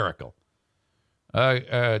hysterical.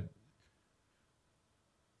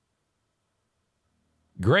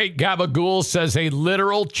 Great Gabagool says a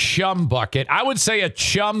literal chum bucket. I would say a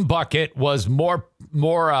chum bucket was more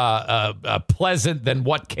pleasant than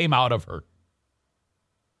what came out of her.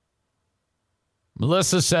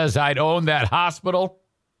 Melissa says I'd own that hospital.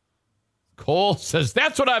 Cole says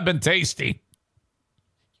that's what I've been tasting.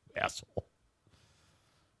 You asshole.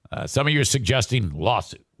 Some of you are suggesting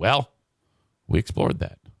lawsuit. Well, we explored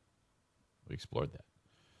that.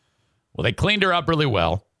 Well, they cleaned her up really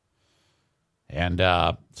well. And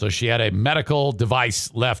so she had a medical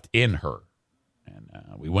device left in her. And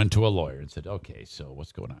we went to a lawyer and said, okay, so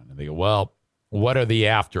what's going on? And they go, well, what are the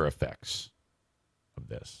after effects of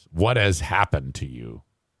this? What has happened to you?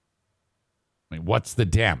 I mean, what's the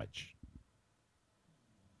damage?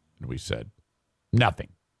 And we said, nothing.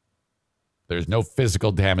 There's no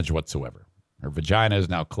physical damage whatsoever. Her vagina is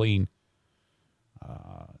now clean.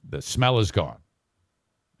 The smell is gone.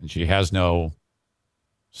 And she has no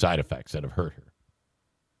side effects that have hurt her.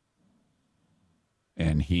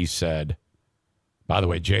 And he said, by the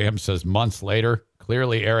way, JM says months later,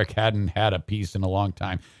 clearly Eric hadn't had a piece in a long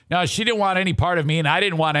time. No, she didn't want any part of me, and I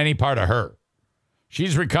didn't want any part of her.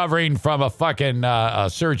 She's recovering from a fucking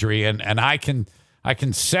surgery, and I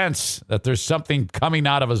can sense that there's something coming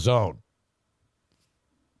out of a zone.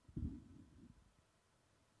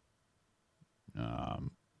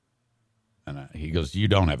 And he goes, you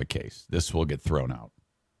don't have a case. This will get thrown out.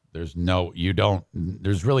 There's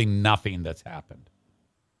really nothing that's happened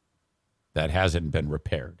that hasn't been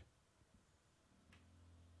repaired.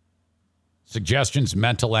 Suggestions,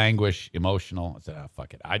 mental anguish, emotional. I said,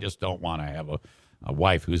 fuck it. I just don't want to have a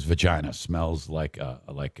wife whose vagina smells like a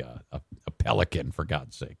pelican, for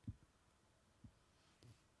God's sake.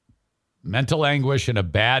 Mental anguish and a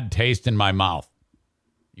bad taste in my mouth.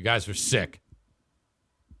 You guys are sick.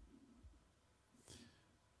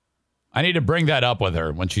 I need to bring that up with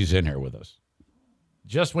her when she's in here with us.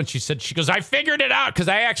 Just when she goes, I figured it out. Because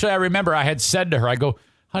I remember I had said to her, I go,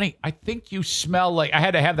 honey, I think you smell like, I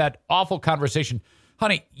had to have that awful conversation.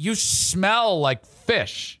 Honey, you smell like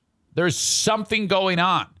fish. There's something going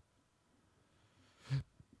on.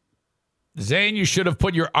 Zane, you should have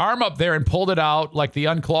put your arm up there and pulled it out like the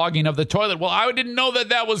unclogging of the toilet. Well, I didn't know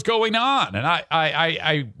that was going on. And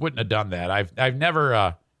I wouldn't have done that.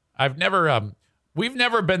 We've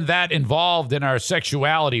never been that involved in our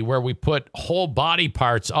sexuality where we put whole body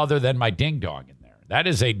parts other than my ding-dong in there. That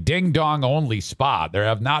is a ding-dong only spa. There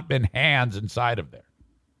have not been hands inside of there.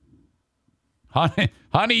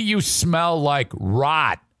 Honey, you smell like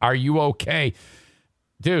rot. Are you okay?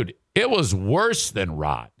 Dude, it was worse than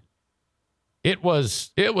rot. It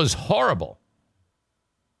was horrible.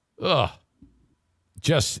 Ugh.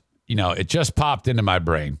 It just popped into my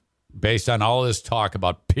brain based on all this talk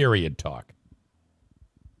about period talk.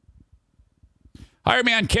 Hire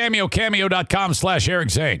me on Cameo,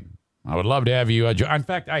 cameo.com/Eric Zane. I would love to have you. In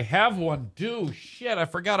fact, I have one due. Shit, I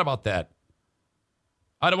forgot about that.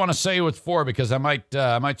 I don't want to say who it's for because I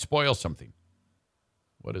might spoil something.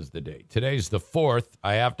 What is the date? Today's the 4th.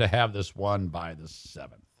 I have to have this one by the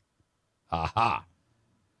 7th. Aha.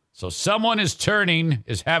 So someone is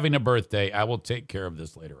having a birthday. I will take care of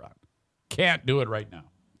this later on. Can't do it right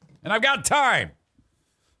now. And I've got time.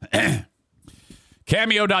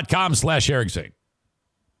 Cameo.com/Eric Zane.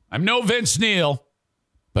 I'm no Vince Neil,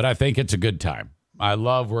 but I think it's a good time. I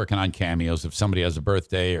love working on cameos. If somebody has a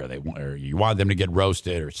birthday or you want them to get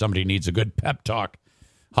roasted or somebody needs a good pep talk,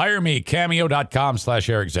 hire me,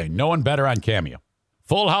 cameo.com/Eric Zane. No one better on Cameo.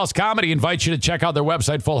 Full House Comedy invites you to check out their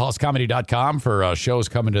website, fullhousecomedy.com, for shows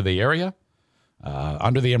coming to the area.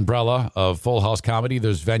 Under the umbrella of Full House Comedy,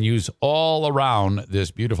 there's venues all around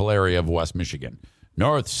this beautiful area of West Michigan.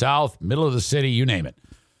 North, south, middle of the city, you name it.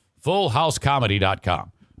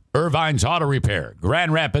 Fullhousecomedy.com. Irvine's Auto Repair,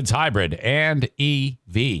 Grand Rapids Hybrid, and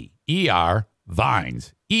EV. ER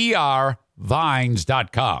Vines.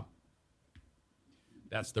 ERVines.com.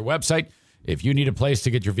 That's their website. If you need a place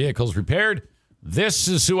to get your vehicles repaired, this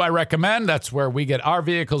is who I recommend. That's where we get our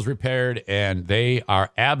vehicles repaired, and they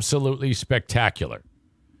are absolutely spectacular.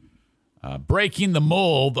 Breaking the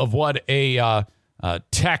mold of what a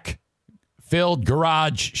tech-filled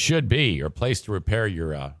garage should be, or place to repair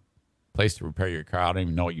your car. I don't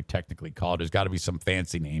even know what you technically call it. There's got to be some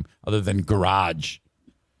fancy name other than garage.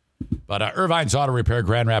 But Irvine's Auto Repair,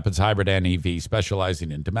 Grand Rapids Hybrid and EV,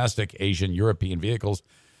 specializing in domestic, Asian, European vehicles,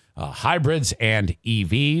 hybrids, and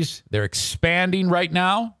EVs. They're expanding right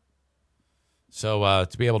now. So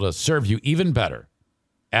to be able to serve you even better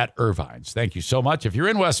at Irvine's. Thank you so much. If you're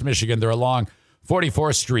in West Michigan, they're along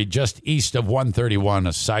 44th Street, just east of 131,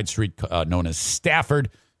 a side street known as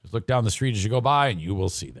Stafford. Just look down the street as you go by, and you will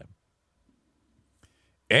see them.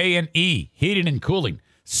 A&E, Heating and Cooling,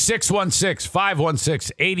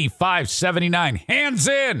 616-516-8579. Hands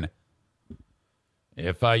in!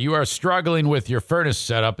 If you are struggling with your furnace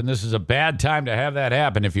setup, and this is a bad time to have that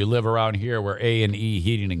happen if you live around here where A&E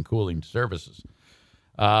Heating and Cooling services.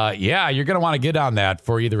 You're going to want to get on that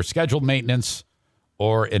for either scheduled maintenance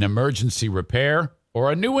or an emergency repair or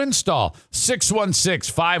a new install.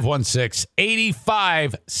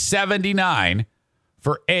 616-516-8579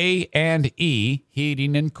 for A&E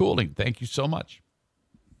Heating and Cooling. Thank you so much.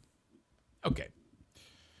 Okay.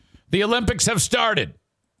 The Olympics have started.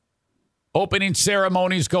 Opening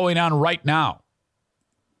ceremonies going on right now.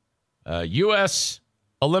 U.S.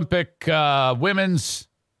 Olympic women's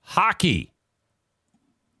hockey.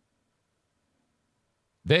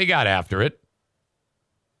 They got after it.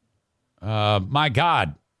 My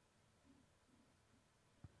God.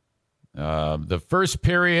 The first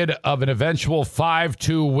period of an eventual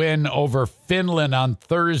 5-2 win over Finland on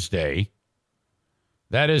Thursday.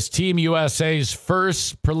 That is Team USA's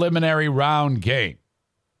first preliminary round game.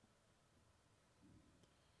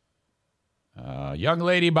 A young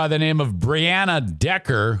lady by the name of Brianna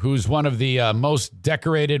Decker, who's one of the most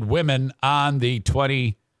decorated women on the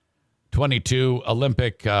 2022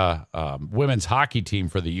 Olympic women's hockey team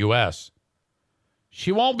for the U.S.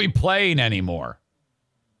 She won't be playing anymore.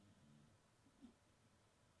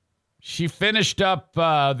 She finished up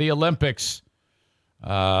the Olympics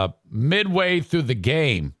midway through the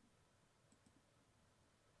game.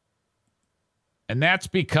 And that's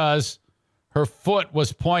because her foot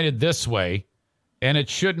was pointed this way, and it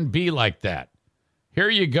shouldn't be like that. Here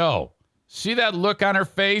you go. See that look on her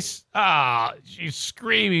face? Ah, she's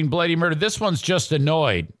screaming bloody murder. This one's just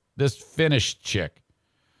annoyed, this Finnish chick.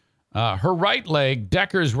 Her right leg,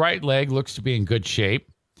 Decker's right leg, looks to be in good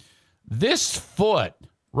shape. This foot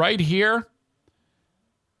right here,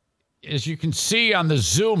 as you can see on the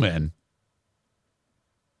zoom in,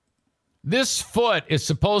 this foot is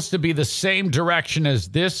supposed to be the same direction as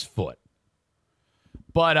this foot.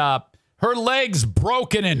 But her leg's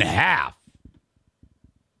broken in half.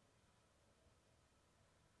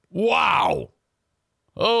 Wow.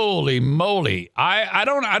 Holy moly. I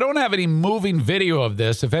don't have any moving video of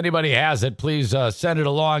this. If anybody has it, please send it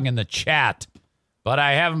along in the chat. But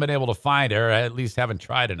I haven't been able to find her. I at least haven't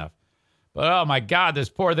tried enough. But oh my God, this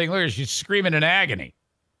poor thing. Look at her. She's screaming in agony.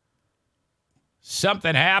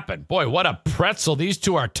 Something happened. Boy, what a pretzel these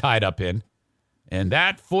two are tied up in. And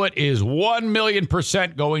that foot is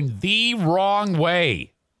 1,000,000% going the wrong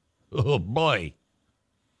way. Oh, boy.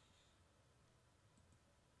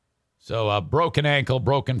 So, broken ankle,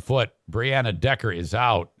 broken foot. Brianna Decker is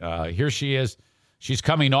out. Here she is. She's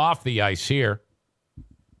coming off the ice here.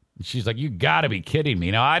 She's like, you got to be kidding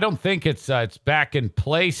me. Now, I don't think it's back in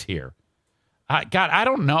place here. God, I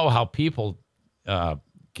don't know how people...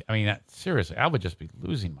 seriously, I would just be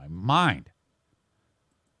losing my mind.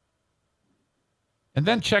 And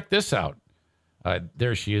then check this out.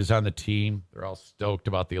 There she is on the team. They're all stoked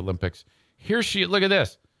about the Olympics. Here she, look at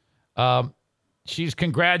this. She's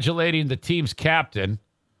congratulating the team's captain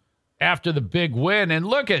after the big win. And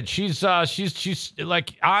look at, she's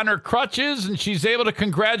like on her crutches and she's able to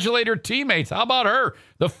congratulate her teammates. How about her?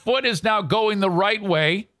 The foot is now going the right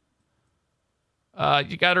way.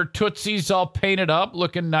 You got her tootsies all painted up,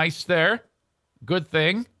 looking nice there. Good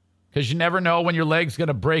thing, because you never know when your leg's going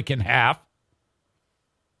to break in half.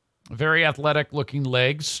 Very athletic-looking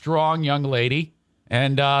legs, strong young lady,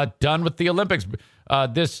 and done with the Olympics.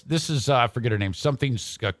 This is, I forget her name, something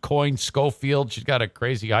Coyne Schofield. She's got a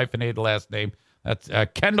crazy hyphenated last name. That's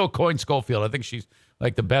Kendall Coyne Schofield. I think she's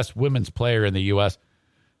like the best women's player in the U.S.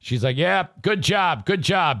 She's like, yeah, good job.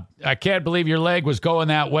 I can't believe your leg was going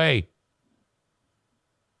that way.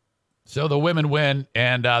 So the women win,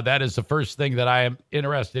 and that is the first thing that I am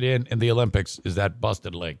interested in the Olympics is that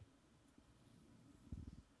busted leg.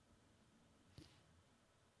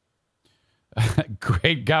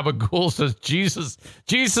 Great Gabagool says,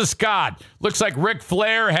 Jesus God. Looks like Ric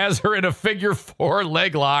Flair has her in a figure 4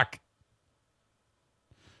 leg lock.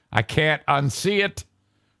 I can't unsee it.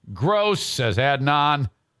 Gross, says Adnan.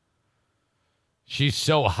 She's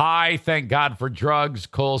so high, thank God for drugs.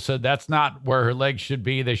 Cole said that's not where her legs should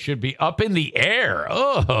be. They should be up in the air.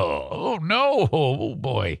 Oh no. Oh,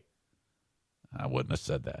 boy. I wouldn't have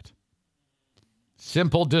said that.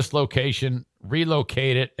 Simple dislocation,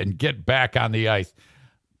 relocate it, and get back on the ice.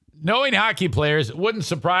 Knowing hockey players, it wouldn't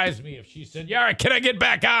surprise me if she said, yeah, can I get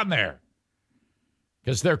back on there?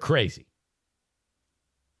 Because they're crazy.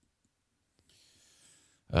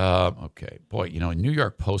 Okay. Boy, New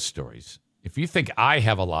York Post stories. If you think I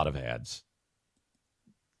have a lot of ads,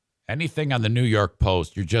 anything on the New York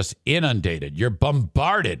Post, you're just inundated. You're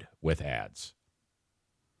bombarded with ads.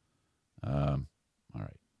 All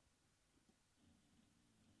right.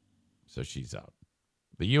 So she's out.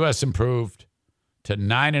 The U.S. improved to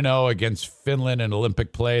 9-0 against Finland in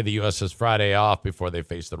Olympic play. The U.S. has Friday off before they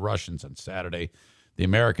face the Russians on Saturday. The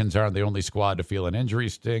Americans aren't the only squad to feel an injury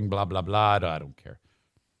sting, blah, blah, blah. I don't care.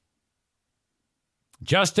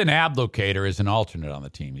 Justin Ablocator is an alternate on the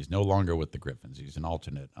team. He's no longer with the Griffins. He's an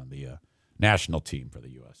alternate on the national team for the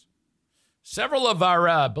U.S. Several of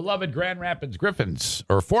our beloved Grand Rapids Griffins,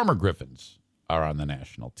 or former Griffins, are on the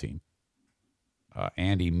national team.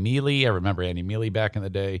 Andy Mealy. I remember Andy Mealy back in the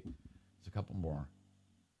day. There's a couple more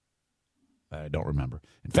that I don't remember.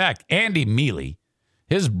 In fact, Andy Mealy,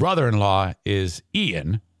 his brother-in-law is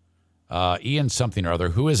Ian. Ian something or other,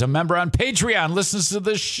 who is a member on Patreon, listens to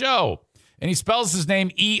this show. And he spells his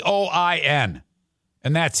name E-O-I-N.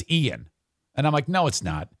 And that's Ian. And I'm like, no, it's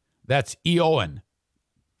not. That's Eoin.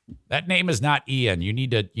 That name is not Ian. You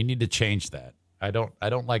need to change that. I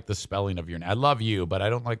don't like the spelling of your name. I love you, but I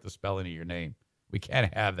don't like the spelling of your name. We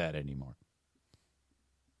can't have that anymore.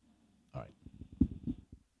 All right.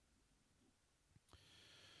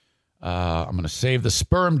 I'm going to save the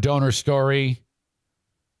sperm donor story.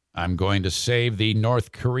 I'm going to save the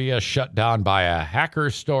North Korea shut down by a hacker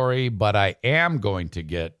story, but I am going to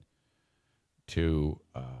get to...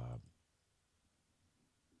 okay,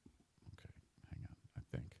 hang on.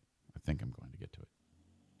 I think I'm going to get to it.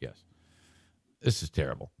 Yes. This is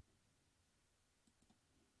terrible.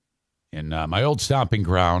 In my old stomping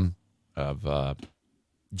ground of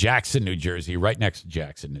Jackson, New Jersey, right next to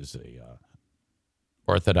Jackson is a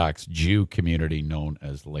Orthodox Jew community known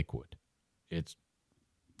as Lakewood. It's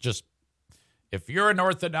just, if you're an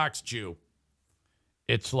Orthodox Jew,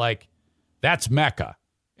 it's like, that's Mecca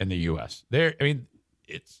in the U.S.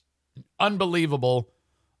 It's unbelievable,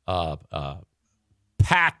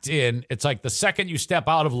 packed in. It's like the second you step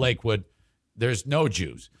out of Lakewood, there's no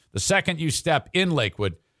Jews. The second you step in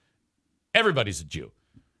Lakewood, everybody's a Jew.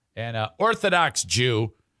 And Orthodox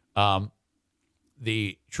Jew,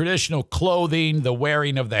 the traditional clothing, the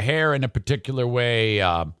wearing of the hair in a particular way,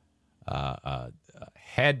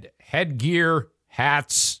 headgear,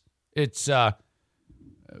 hats. It's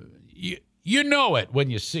you know it when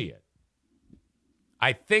you see it.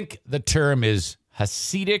 I think the term is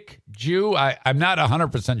Hasidic Jew. I'm not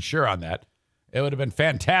 100% sure on that. It would have been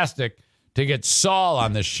fantastic to get Saul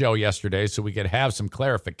on this show yesterday so we could have some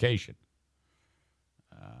clarification.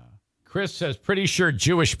 Chris says, pretty sure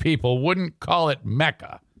Jewish people wouldn't call it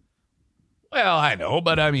Mecca. Well, I know,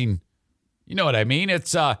 but I mean, you know what I mean?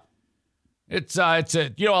 It's a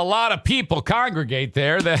lot of people congregate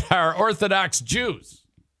there that are Orthodox Jews,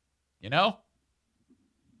 you know?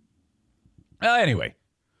 Well, anyway,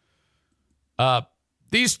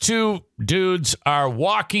 these two dudes are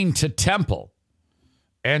walking to temple,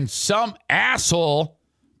 and some asshole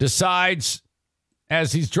decides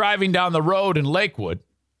as he's driving down the road in Lakewood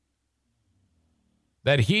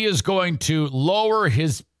that he is going to lower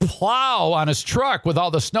his plow on his truck with all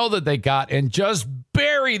the snow that they got and just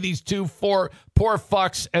bury these two poor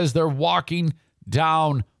fucks as they're walking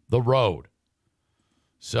down the road.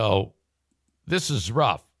 So this is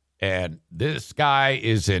rough, and this guy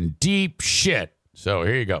is in deep shit. So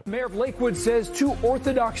here you go. Mayor of Lakewood says two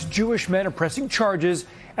Orthodox Jewish men are pressing charges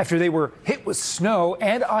after they were hit with snow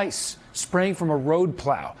and ice spraying from a road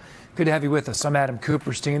plow. Good to have you with us. I'm Adam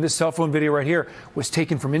Cooperstein. This cell phone video right here was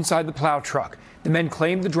taken from inside the plow truck. The men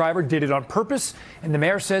claim the driver did it on purpose, and the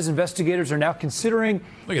mayor says investigators are now considering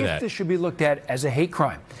if this should be looked at as a hate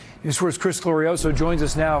crime. News 4's Chris Glorioso joins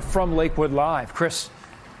us now from Lakewood Live. Chris.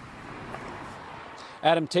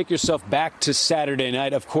 Adam, take yourself back to Saturday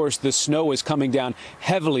night. Of course, the snow is coming down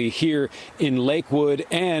heavily here in Lakewood,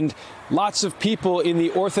 and lots of people in the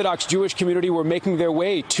Orthodox Jewish community were making their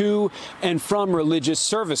way to and from religious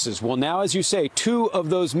services. Well, now, as you say, two of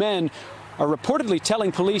those men are reportedly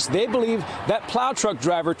telling police they believe that plow truck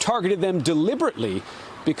driver targeted them deliberately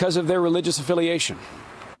because of their religious affiliation.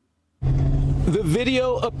 The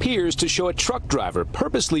video appears to show a truck driver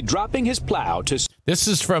purposely dropping his plow to... This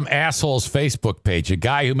is from Asshole's Facebook page. A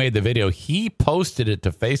guy who made the video, he posted it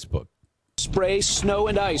to Facebook. Spray snow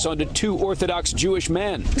and ice onto two Orthodox Jewish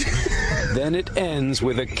men. Then it ends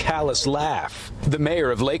with a callous laugh. The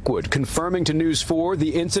mayor of Lakewood confirming to News 4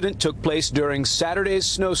 the incident took place during Saturday's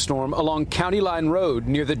snowstorm along County Line Road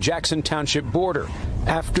near the Jackson Township border.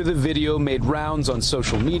 After the video made rounds on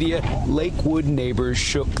social media, Lakewood neighbors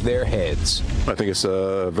shook their heads. I think it's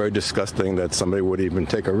very disgusting that somebody would even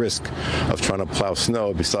take a risk of trying to plow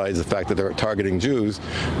snow. Besides the fact that they're targeting Jews,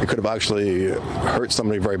 it could have actually hurt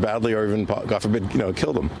somebody very badly, or even, God forbid,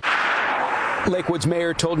 killed them. Lakewood's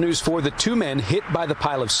mayor told News 4 the two men hit by the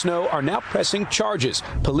pile of snow are now pressing charges.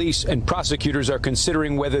 Police and prosecutors are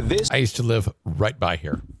considering whether this... I used to live right by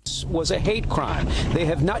here. ...was a hate crime. They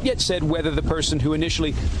have not yet said whether the person who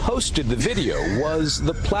initially posted the video was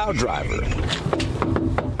the plow driver.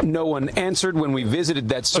 no one answered when we visited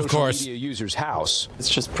that social media user's house. It's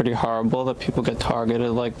just pretty horrible that people get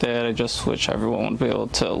targeted like that. I just wish everyone would be able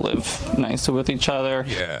to live nicely with each other.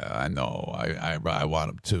 Yeah, I know. I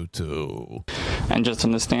want them to. And just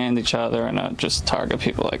understand each other and not just target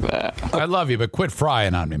people like that. I love you, but quit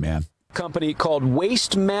frying on me, man. Company called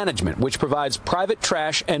Waste Management, which provides private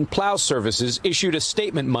trash and plow services, issued a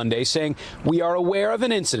statement Monday saying, "We are aware of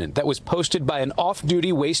an incident that was posted by an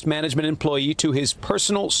off-duty Waste Management employee to his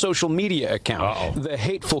personal social media account. The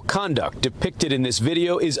hateful conduct depicted in this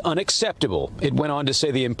video is unacceptable." It went on to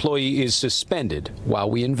say the employee is suspended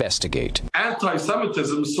while we investigate.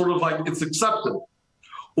 Anti-Semitism is sort of like it's accepted,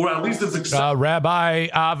 or at least it's accepted. Rabbi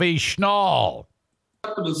Avi Schnall.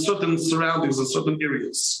 In certain surroundings, in certain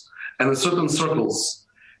areas, and in certain circles.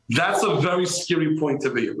 That's a very scary point to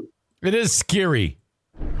be in. It is scary.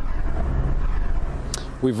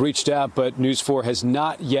 We've reached out, but News 4 has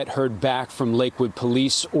not yet heard back from Lakewood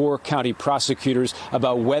police or county prosecutors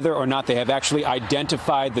about whether or not they have actually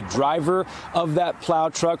identified the driver of that plow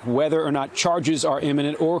truck, whether or not charges are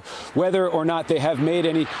imminent, or whether or not they have made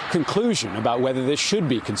any conclusion about whether this should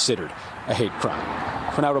be considered a hate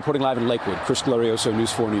crime. For now, reporting live in Lakewood, Chris Glorioso,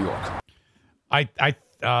 News 4 New York. I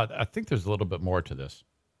think there's a little bit more to this.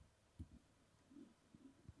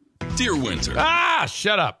 Dear Winter.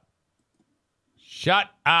 Shut up.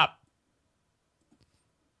 Shut up.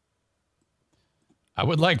 I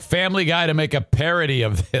would like Family Guy to make a parody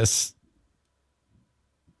of this.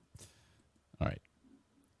 All right.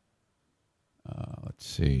 Let's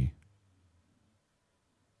see.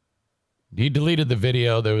 He deleted the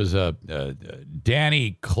video. There was a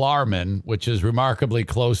Danny Klarman, which is remarkably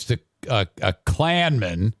close to a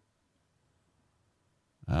Klanman.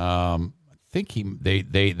 I think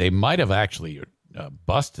they might have actually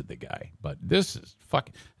busted the guy, but this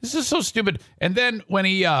is so stupid. And then when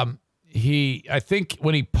I think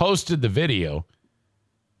when he posted the video,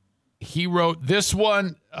 he wrote, this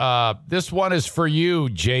one is for you,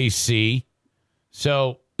 JC.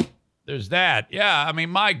 So there's that. Yeah, I mean,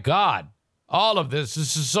 my God, all of this is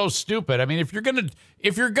so stupid. I mean, if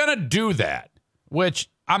you're gonna do that, which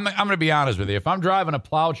I'm gonna be honest with you, if I'm driving a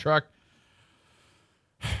plow truck,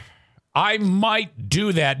 I might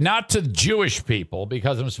do that, not to Jewish people,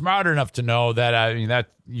 because I'm smart enough to know that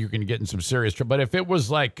that you can get in some serious trouble. But if it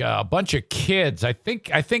was like a bunch of kids, I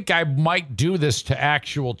think I might do this to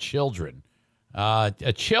actual children.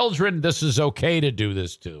 Children, this is okay to do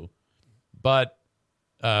this to, but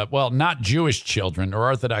not Jewish children or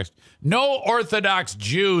Orthodox. No Orthodox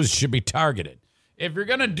Jews should be targeted. If you're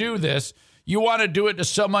gonna do this, you want to do it to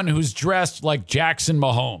someone who's dressed like Jackson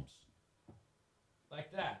Mahomes,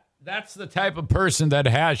 like that. That's the type of person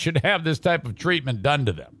that should have this type of treatment done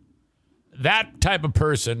to them. That type of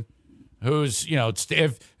person who's,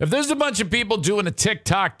 if there's a bunch of people doing a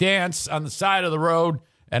TikTok dance on the side of the road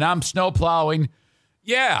and I'm snow plowing,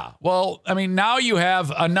 yeah, well, I mean, now you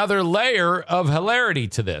have another layer of hilarity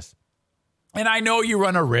to this. And I know you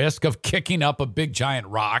run a risk of kicking up a big giant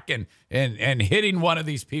rock and hitting one of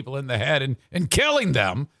these people in the head and killing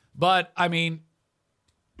them. But I mean,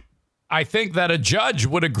 I think that a judge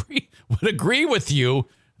would agree with you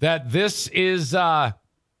that this is above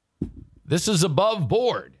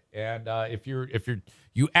board. And if you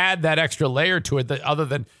add that extra layer to it, that other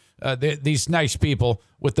than these nice people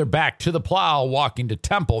with their back to the plow walking to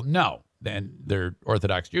temple, no, then they're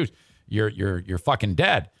Orthodox Jews. You're fucking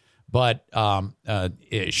dead. But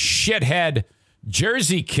shithead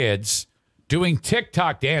Jersey kids doing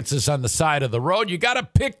TikTok dances on the side of the road, you got to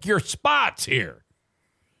pick your spots here.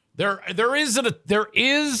 There is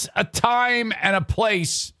a time and a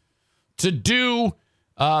place to do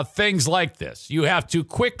things like this. You have to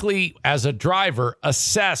quickly, as a driver,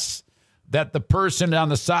 assess that the person on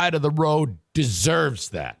the side of the road deserves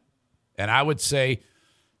that. And I would say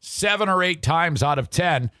 7 or 8 times out of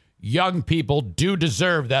 10, young people do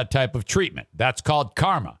deserve that type of treatment. That's called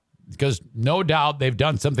karma, because no doubt they've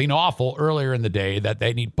done something awful earlier in the day that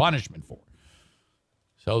they need punishment for.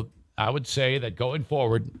 So I would say that going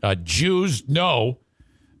forward, Jews, no.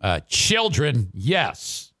 Children,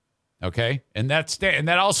 yes. Okay? And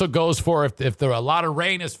that also goes for if there a lot of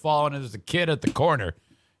rain is falling and there's a kid at the corner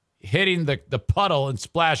hitting the puddle and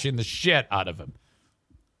splashing the shit out of him.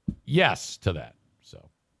 Yes to that. So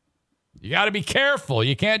you got to be careful.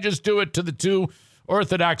 You can't just do it to the 2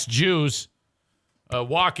 Orthodox Jews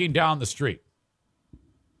walking down the street.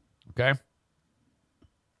 Okay?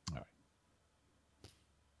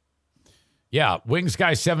 Yeah, Wings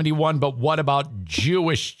Guy 71, but what about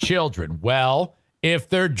Jewish children? Well, if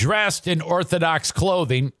they're dressed in Orthodox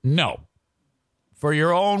clothing, no. For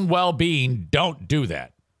your own well-being, don't do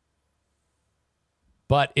that.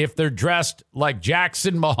 But if they're dressed like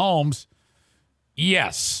Jackson Mahomes,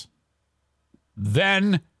 yes,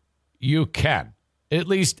 then you can. At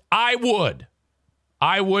least I would.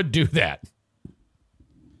 I would do that.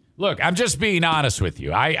 Look, I'm just being honest with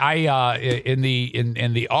you. I in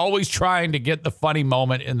the always trying to get the funny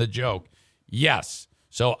moment in the joke. Yes.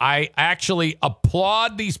 So I actually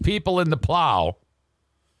applaud these people in the plow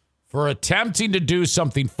for attempting to do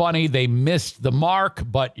something funny. They missed the mark,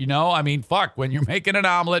 but fuck, when you're making an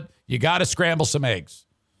omelet, you got to scramble some eggs.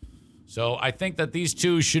 So I think that these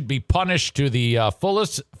two should be punished to the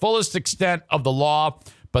fullest extent of the law,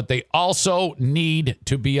 but they also need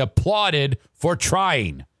to be applauded for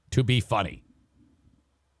trying to be funny.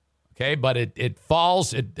 Okay, but it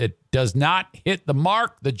falls, it does not hit the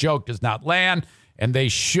mark, the joke does not land, and they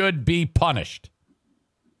should be punished.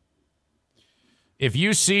 If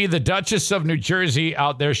you see the Duchess of New Jersey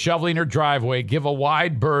out there shoveling her driveway, give a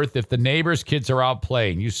wide berth if the neighbor's kids are out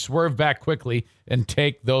playing. You swerve back quickly and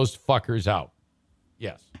take those fuckers out.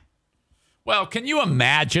 Yes. Well, can you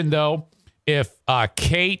imagine, though, if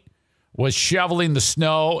Kate was shoveling the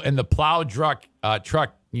snow and the plow truck,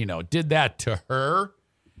 did that to her,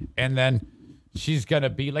 and then she's going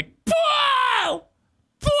to be like, plow!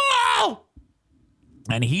 Plow!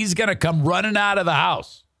 And he's going to come running out of the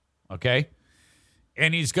house, okay?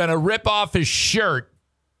 And he's going to rip off his shirt,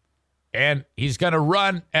 and he's going to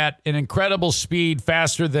run at an incredible speed,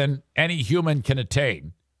 faster than any human can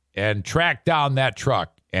attain, and track down that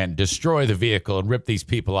truck and destroy the vehicle and rip these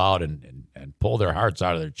people out and pull their hearts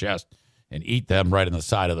out of their chest and eat them right on the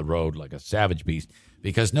side of the road like a savage beast,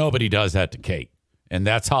 because nobody does that to Kate. And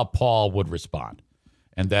that's how Paul would respond.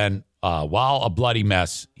 And then while a bloody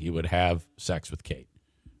mess, he would have sex with Kate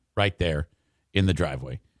right there in the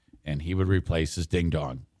driveway. And he would replace his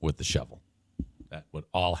ding-dong with the shovel. That would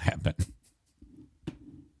all happen.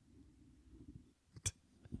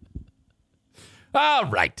 All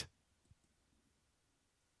right.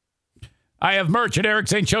 I have merch at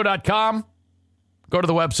ericzaneshow.com. Go to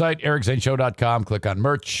the website, ericzaneshow.com, click on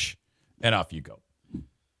merch, and off you go.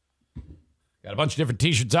 Got a bunch of different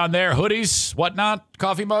T-shirts on there, hoodies, whatnot,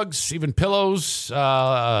 coffee mugs, even pillows,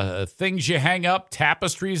 things you hang up,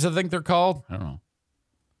 tapestries, I think they're called. I don't know.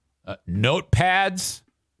 Notepads,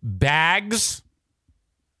 bags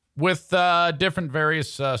with different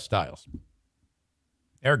various styles.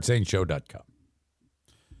 ericzaneshow.com.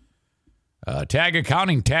 Tag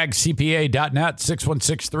accounting, tagcpa.net,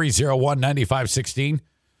 616-301-9516.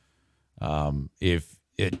 If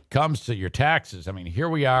it comes to your taxes, here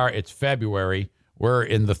we are. It's February. We're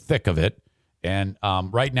in the thick of it. And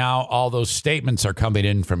right now, all those statements are coming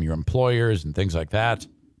in from your employers and things like that.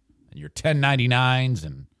 And your 1099s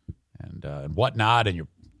and whatnot. And you're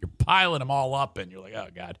piling them all up. And you're like, oh,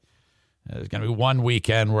 God. There's going to be one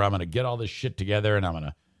weekend where I'm going to get all this shit together. And I'm going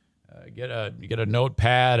to get a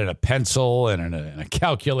notepad and a pencil and a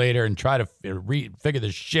calculator and try to figure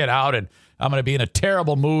this shit out. And I'm going to be in a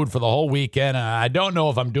terrible mood for the whole weekend. And I don't know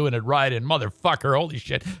if I'm doing it right. And motherfucker, holy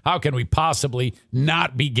shit, how can we possibly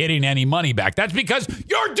not be getting any money back? That's because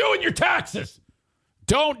you're doing your taxes.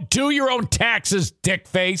 Don't do your own taxes, dick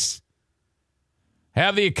face.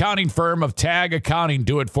 Have the accounting firm of Tag Accounting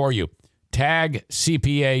do it for you.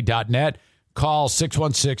 TagCPA.net. Call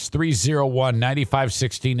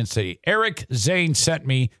 616-301-9516 and say, Eric Zane sent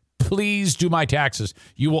me. Please do my taxes.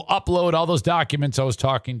 You will upload all those documents I was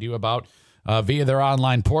talking to you about via their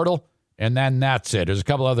online portal, and then that's it. There's a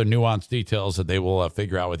couple other nuanced details that they will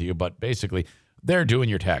figure out with you, but basically, they're doing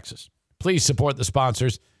your taxes. Please support the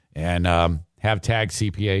sponsors and have Tag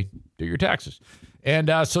CPA do your taxes. And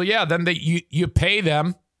then you pay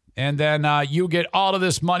them, and then you get all of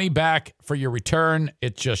this money back for your return.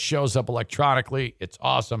 It just shows up electronically. It's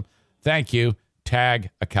awesome. Thank you, Tag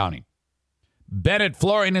Accounting. Bennett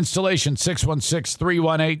Flooring Installation,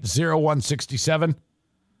 616-318-0167.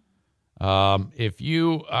 If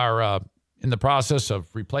you are in the process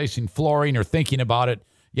of replacing flooring or thinking about it,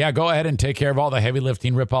 go ahead and take care of all the heavy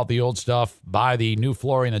lifting, rip out the old stuff, buy the new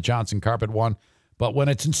flooring that Johnson Carpet won. But when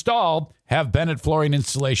it's installed, have Bennett Flooring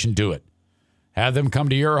Installation do it. Have them come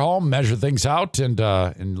to your home, measure things out,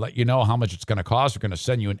 and let you know how much it's going to cost. We're going to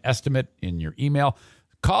send you an estimate in your email.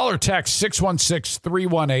 Call or text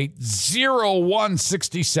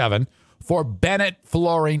 616-318-0167 for Bennett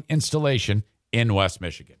Flooring Installation in West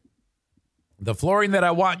Michigan. The flooring that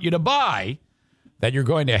I want you to buy, that you're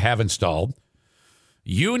going to have installed,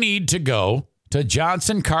 you need to go to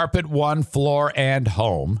Johnson Carpet One Floor and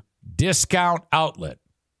Home Discount Outlet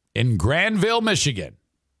in Granville, Michigan.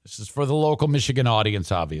 This is for the local Michigan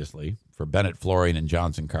audience, obviously, for Bennett Flooring and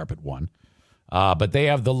Johnson Carpet One. But they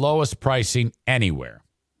have the lowest pricing anywhere.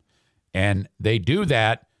 And they do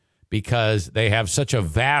that because they have such a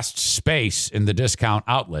vast space in the discount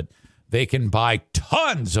outlet. They can buy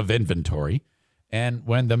tons of inventory. And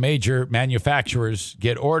when the major manufacturers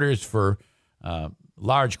get orders for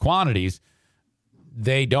large quantities,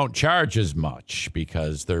 they don't charge as much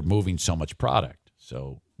because they're moving so much product.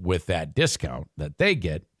 So with that discount that they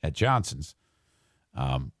get at Johnson's,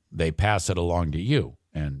 they pass it along to you.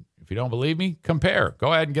 And if you don't believe me, compare.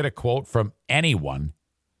 Go ahead and get a quote from anyone,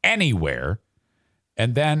 anywhere,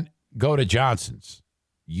 and then go to Johnson's.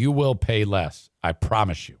 You will pay less. I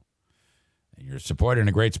promise you. And you're supporting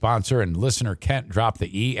a great sponsor, and listener Kent, drop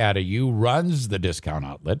the E out of you, runs the discount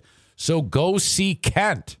outlet. So go see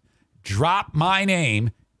Kent. Drop my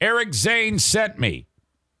name. Eric Zane sent me.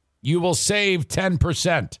 You will save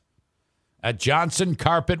 10% at Johnson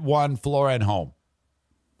Carpet One Floor and Home.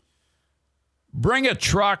 Bring a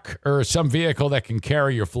truck or some vehicle that can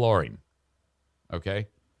carry your flooring. Okay?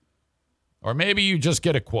 Or maybe you just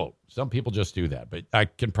get a quote. Some people just do that, but I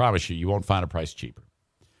can promise you won't find a price cheaper.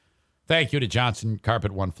 Thank you to Johnson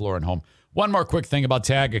Carpet One Floor and Home. One more quick thing about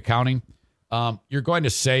tag accounting. You're going to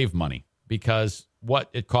save money because what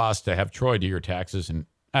it costs to have Troy do your taxes, and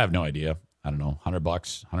I have no idea. I don't know, $100,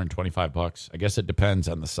 $125. I guess it depends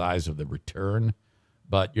on the size of the return,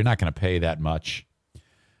 but you're not going to pay that much.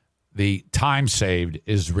 The time saved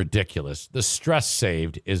is ridiculous. The stress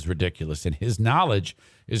saved is ridiculous. And his knowledge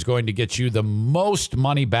is going to get you the most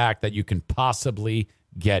money back that you can possibly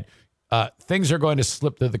get. Things are going to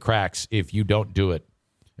slip through the cracks if you don't do it,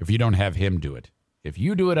 if you don't have him do it. If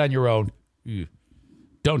you do it on your own,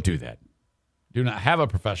 don't do that. Do not have a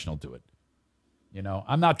professional do it. You know,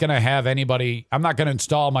 I'm not going to have anybody, I'm not going to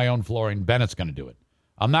install my own flooring. Bennett's going to do it.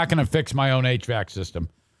 I'm not going to fix my own HVAC system.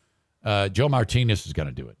 Joe Martinez is going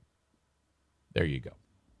to do it. There you go.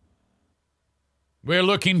 We're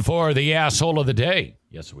looking for the asshole of the day.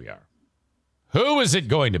 Yes, we are. Who is it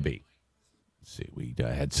going to be? Let's see. We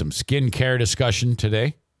had some skincare discussion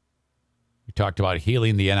today. We talked about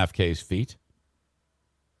healing the NFK's feet.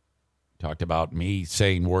 Talked about me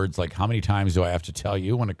saying words like, how many times do I have to tell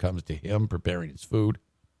you when it comes to him preparing his food?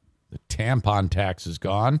 The tampon tax is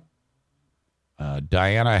gone.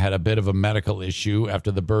 Diana had a bit of a medical issue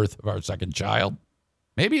after the birth of our second child.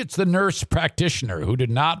 Maybe it's the nurse practitioner who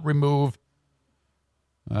did not remove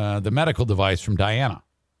the medical device from Diana.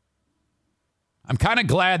 I'm kind of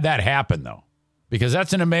glad that happened, though, because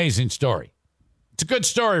that's an amazing story. It's a good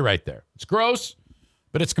story right there. It's gross,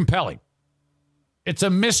 but it's compelling. It's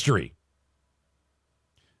a mystery.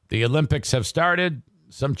 The Olympics have started.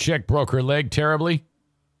 Some chick broke her leg terribly.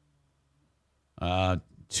 2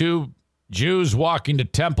 Jews walking to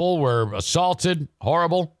temple were assaulted.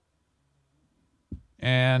 Horrible.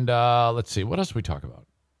 And let's see. What else did we talk about?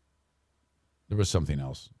 There was something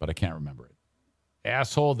else, but I can't remember it.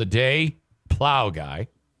 Asshole of the day, Plow Guy.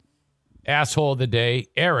 Asshole of the day,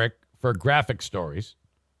 Eric, for graphic stories.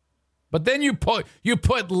 But then you put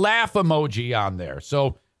laugh emoji on there.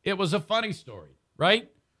 So it was a funny story, right?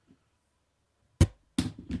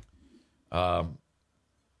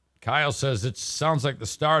 Kyle says it sounds like the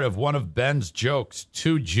start of one of Ben's jokes.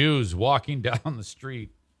 2 Jews walking down the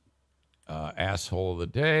street. Asshole of the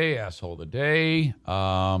day, asshole of the day.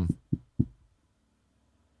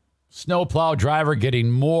 Snowplow driver getting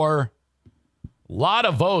more. Lot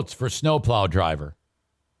of votes for snowplow driver.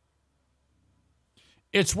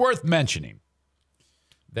 It's worth mentioning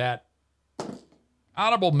that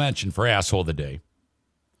honorable mention for asshole of the day.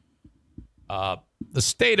 The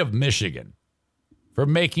state of Michigan for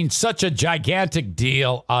making such a gigantic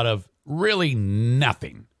deal out of really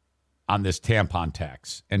nothing on this tampon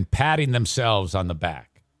tax and patting themselves on the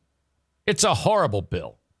back. It's a horrible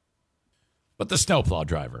bill. But the snowplow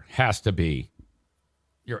driver has to be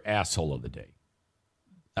your asshole of the day.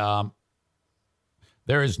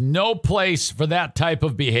 There is no place for that type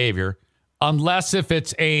of behavior unless if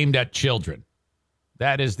it's aimed at children.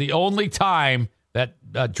 That is the only time that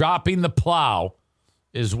dropping the plow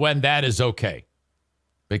is when that is okay.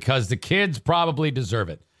 Because the kids probably deserve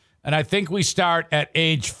it. And I think we start at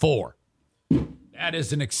age 4. That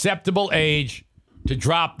is an acceptable age to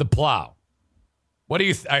drop the plow. What do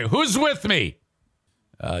you who's with me?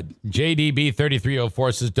 JDB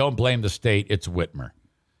 3304 says, don't blame the state. It's Whitmer.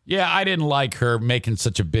 Yeah, I didn't like her making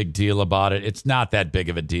such a big deal about it. It's not that big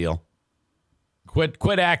of a deal.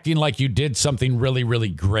 Quit acting like you did something really, really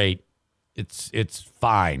great. It's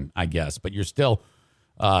fine, I guess. But you're still,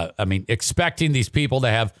 expecting these people to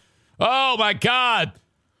have, oh, my God,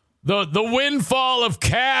 the windfall of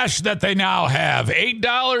cash that they now have,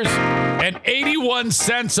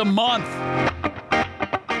 $8.81 a month.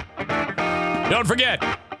 Don't forget,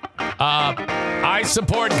 I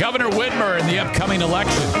support Governor Whitmer in the upcoming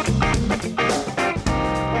election.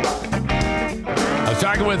 I was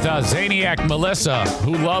talking with Zaniac Melissa,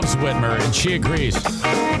 who loves Whitmer, and she agrees.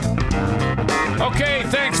 Okay,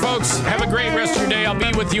 thanks, folks. Have a great rest of your day. I'll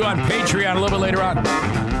be with you on Patreon a little bit later on.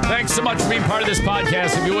 Thanks so much for being part of this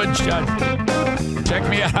podcast. If you would, check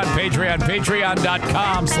me out on Patreon,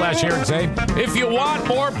 patreon.com/Eric Zane. If you want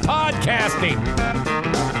more podcasting.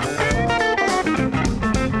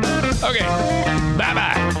 Okay,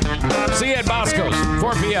 bye-bye. See you at Bosco's,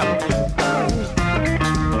 4 p.m.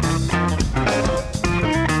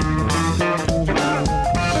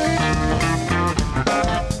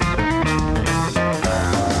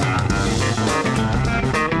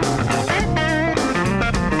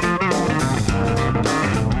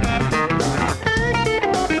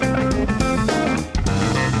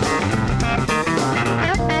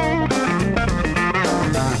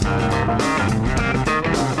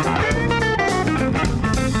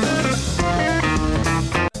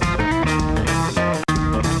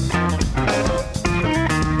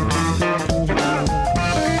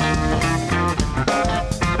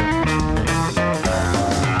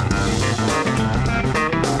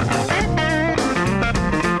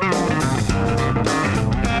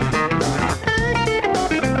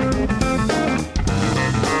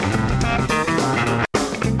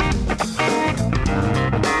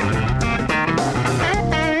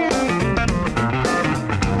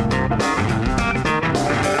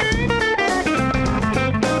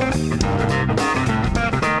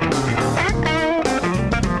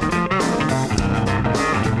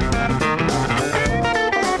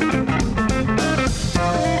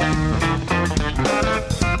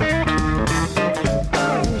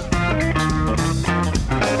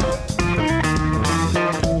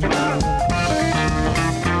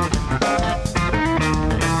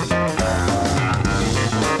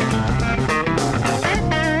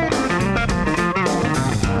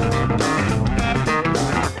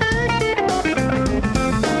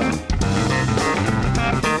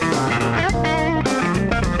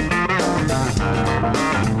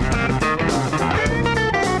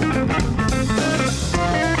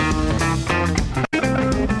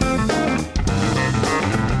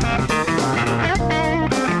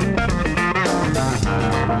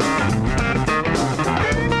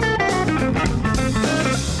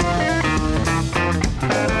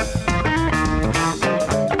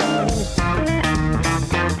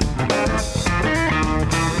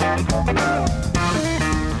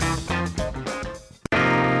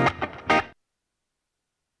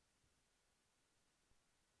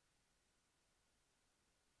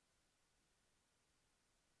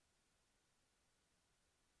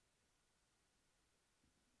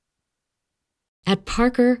 At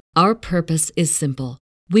Parker, our purpose is simple.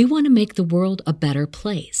 We want to make the world a better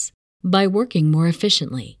place by working more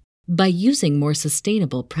efficiently, by using more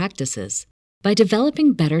sustainable practices, by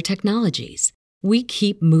developing better technologies. We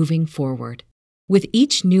keep moving forward. With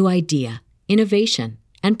each new idea, innovation,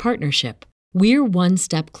 and partnership, we're one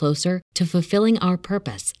step closer to fulfilling our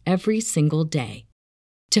purpose every single day.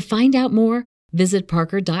 To find out more, visit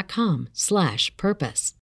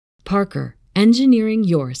parker.com/purpose. Parker, engineering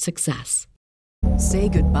your success. Say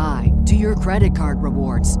goodbye to your credit card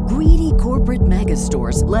rewards. Greedy corporate mega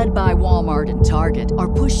stores, led by Walmart and Target,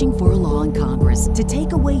 are pushing for a law in Congress to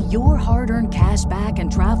take away your hard-earned cash back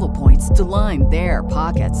and travel points to line their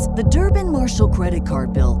pockets. The Durbin-Marshall credit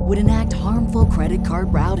card bill would enact harmful credit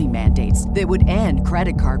card routing mandates that would end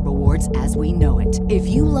credit card rewards as we know it. If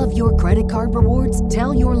you love your credit card rewards,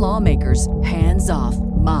 tell your lawmakers, hands off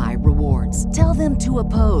my rewards. Tell them to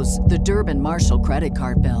oppose the Durbin-Marshall credit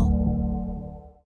card bill.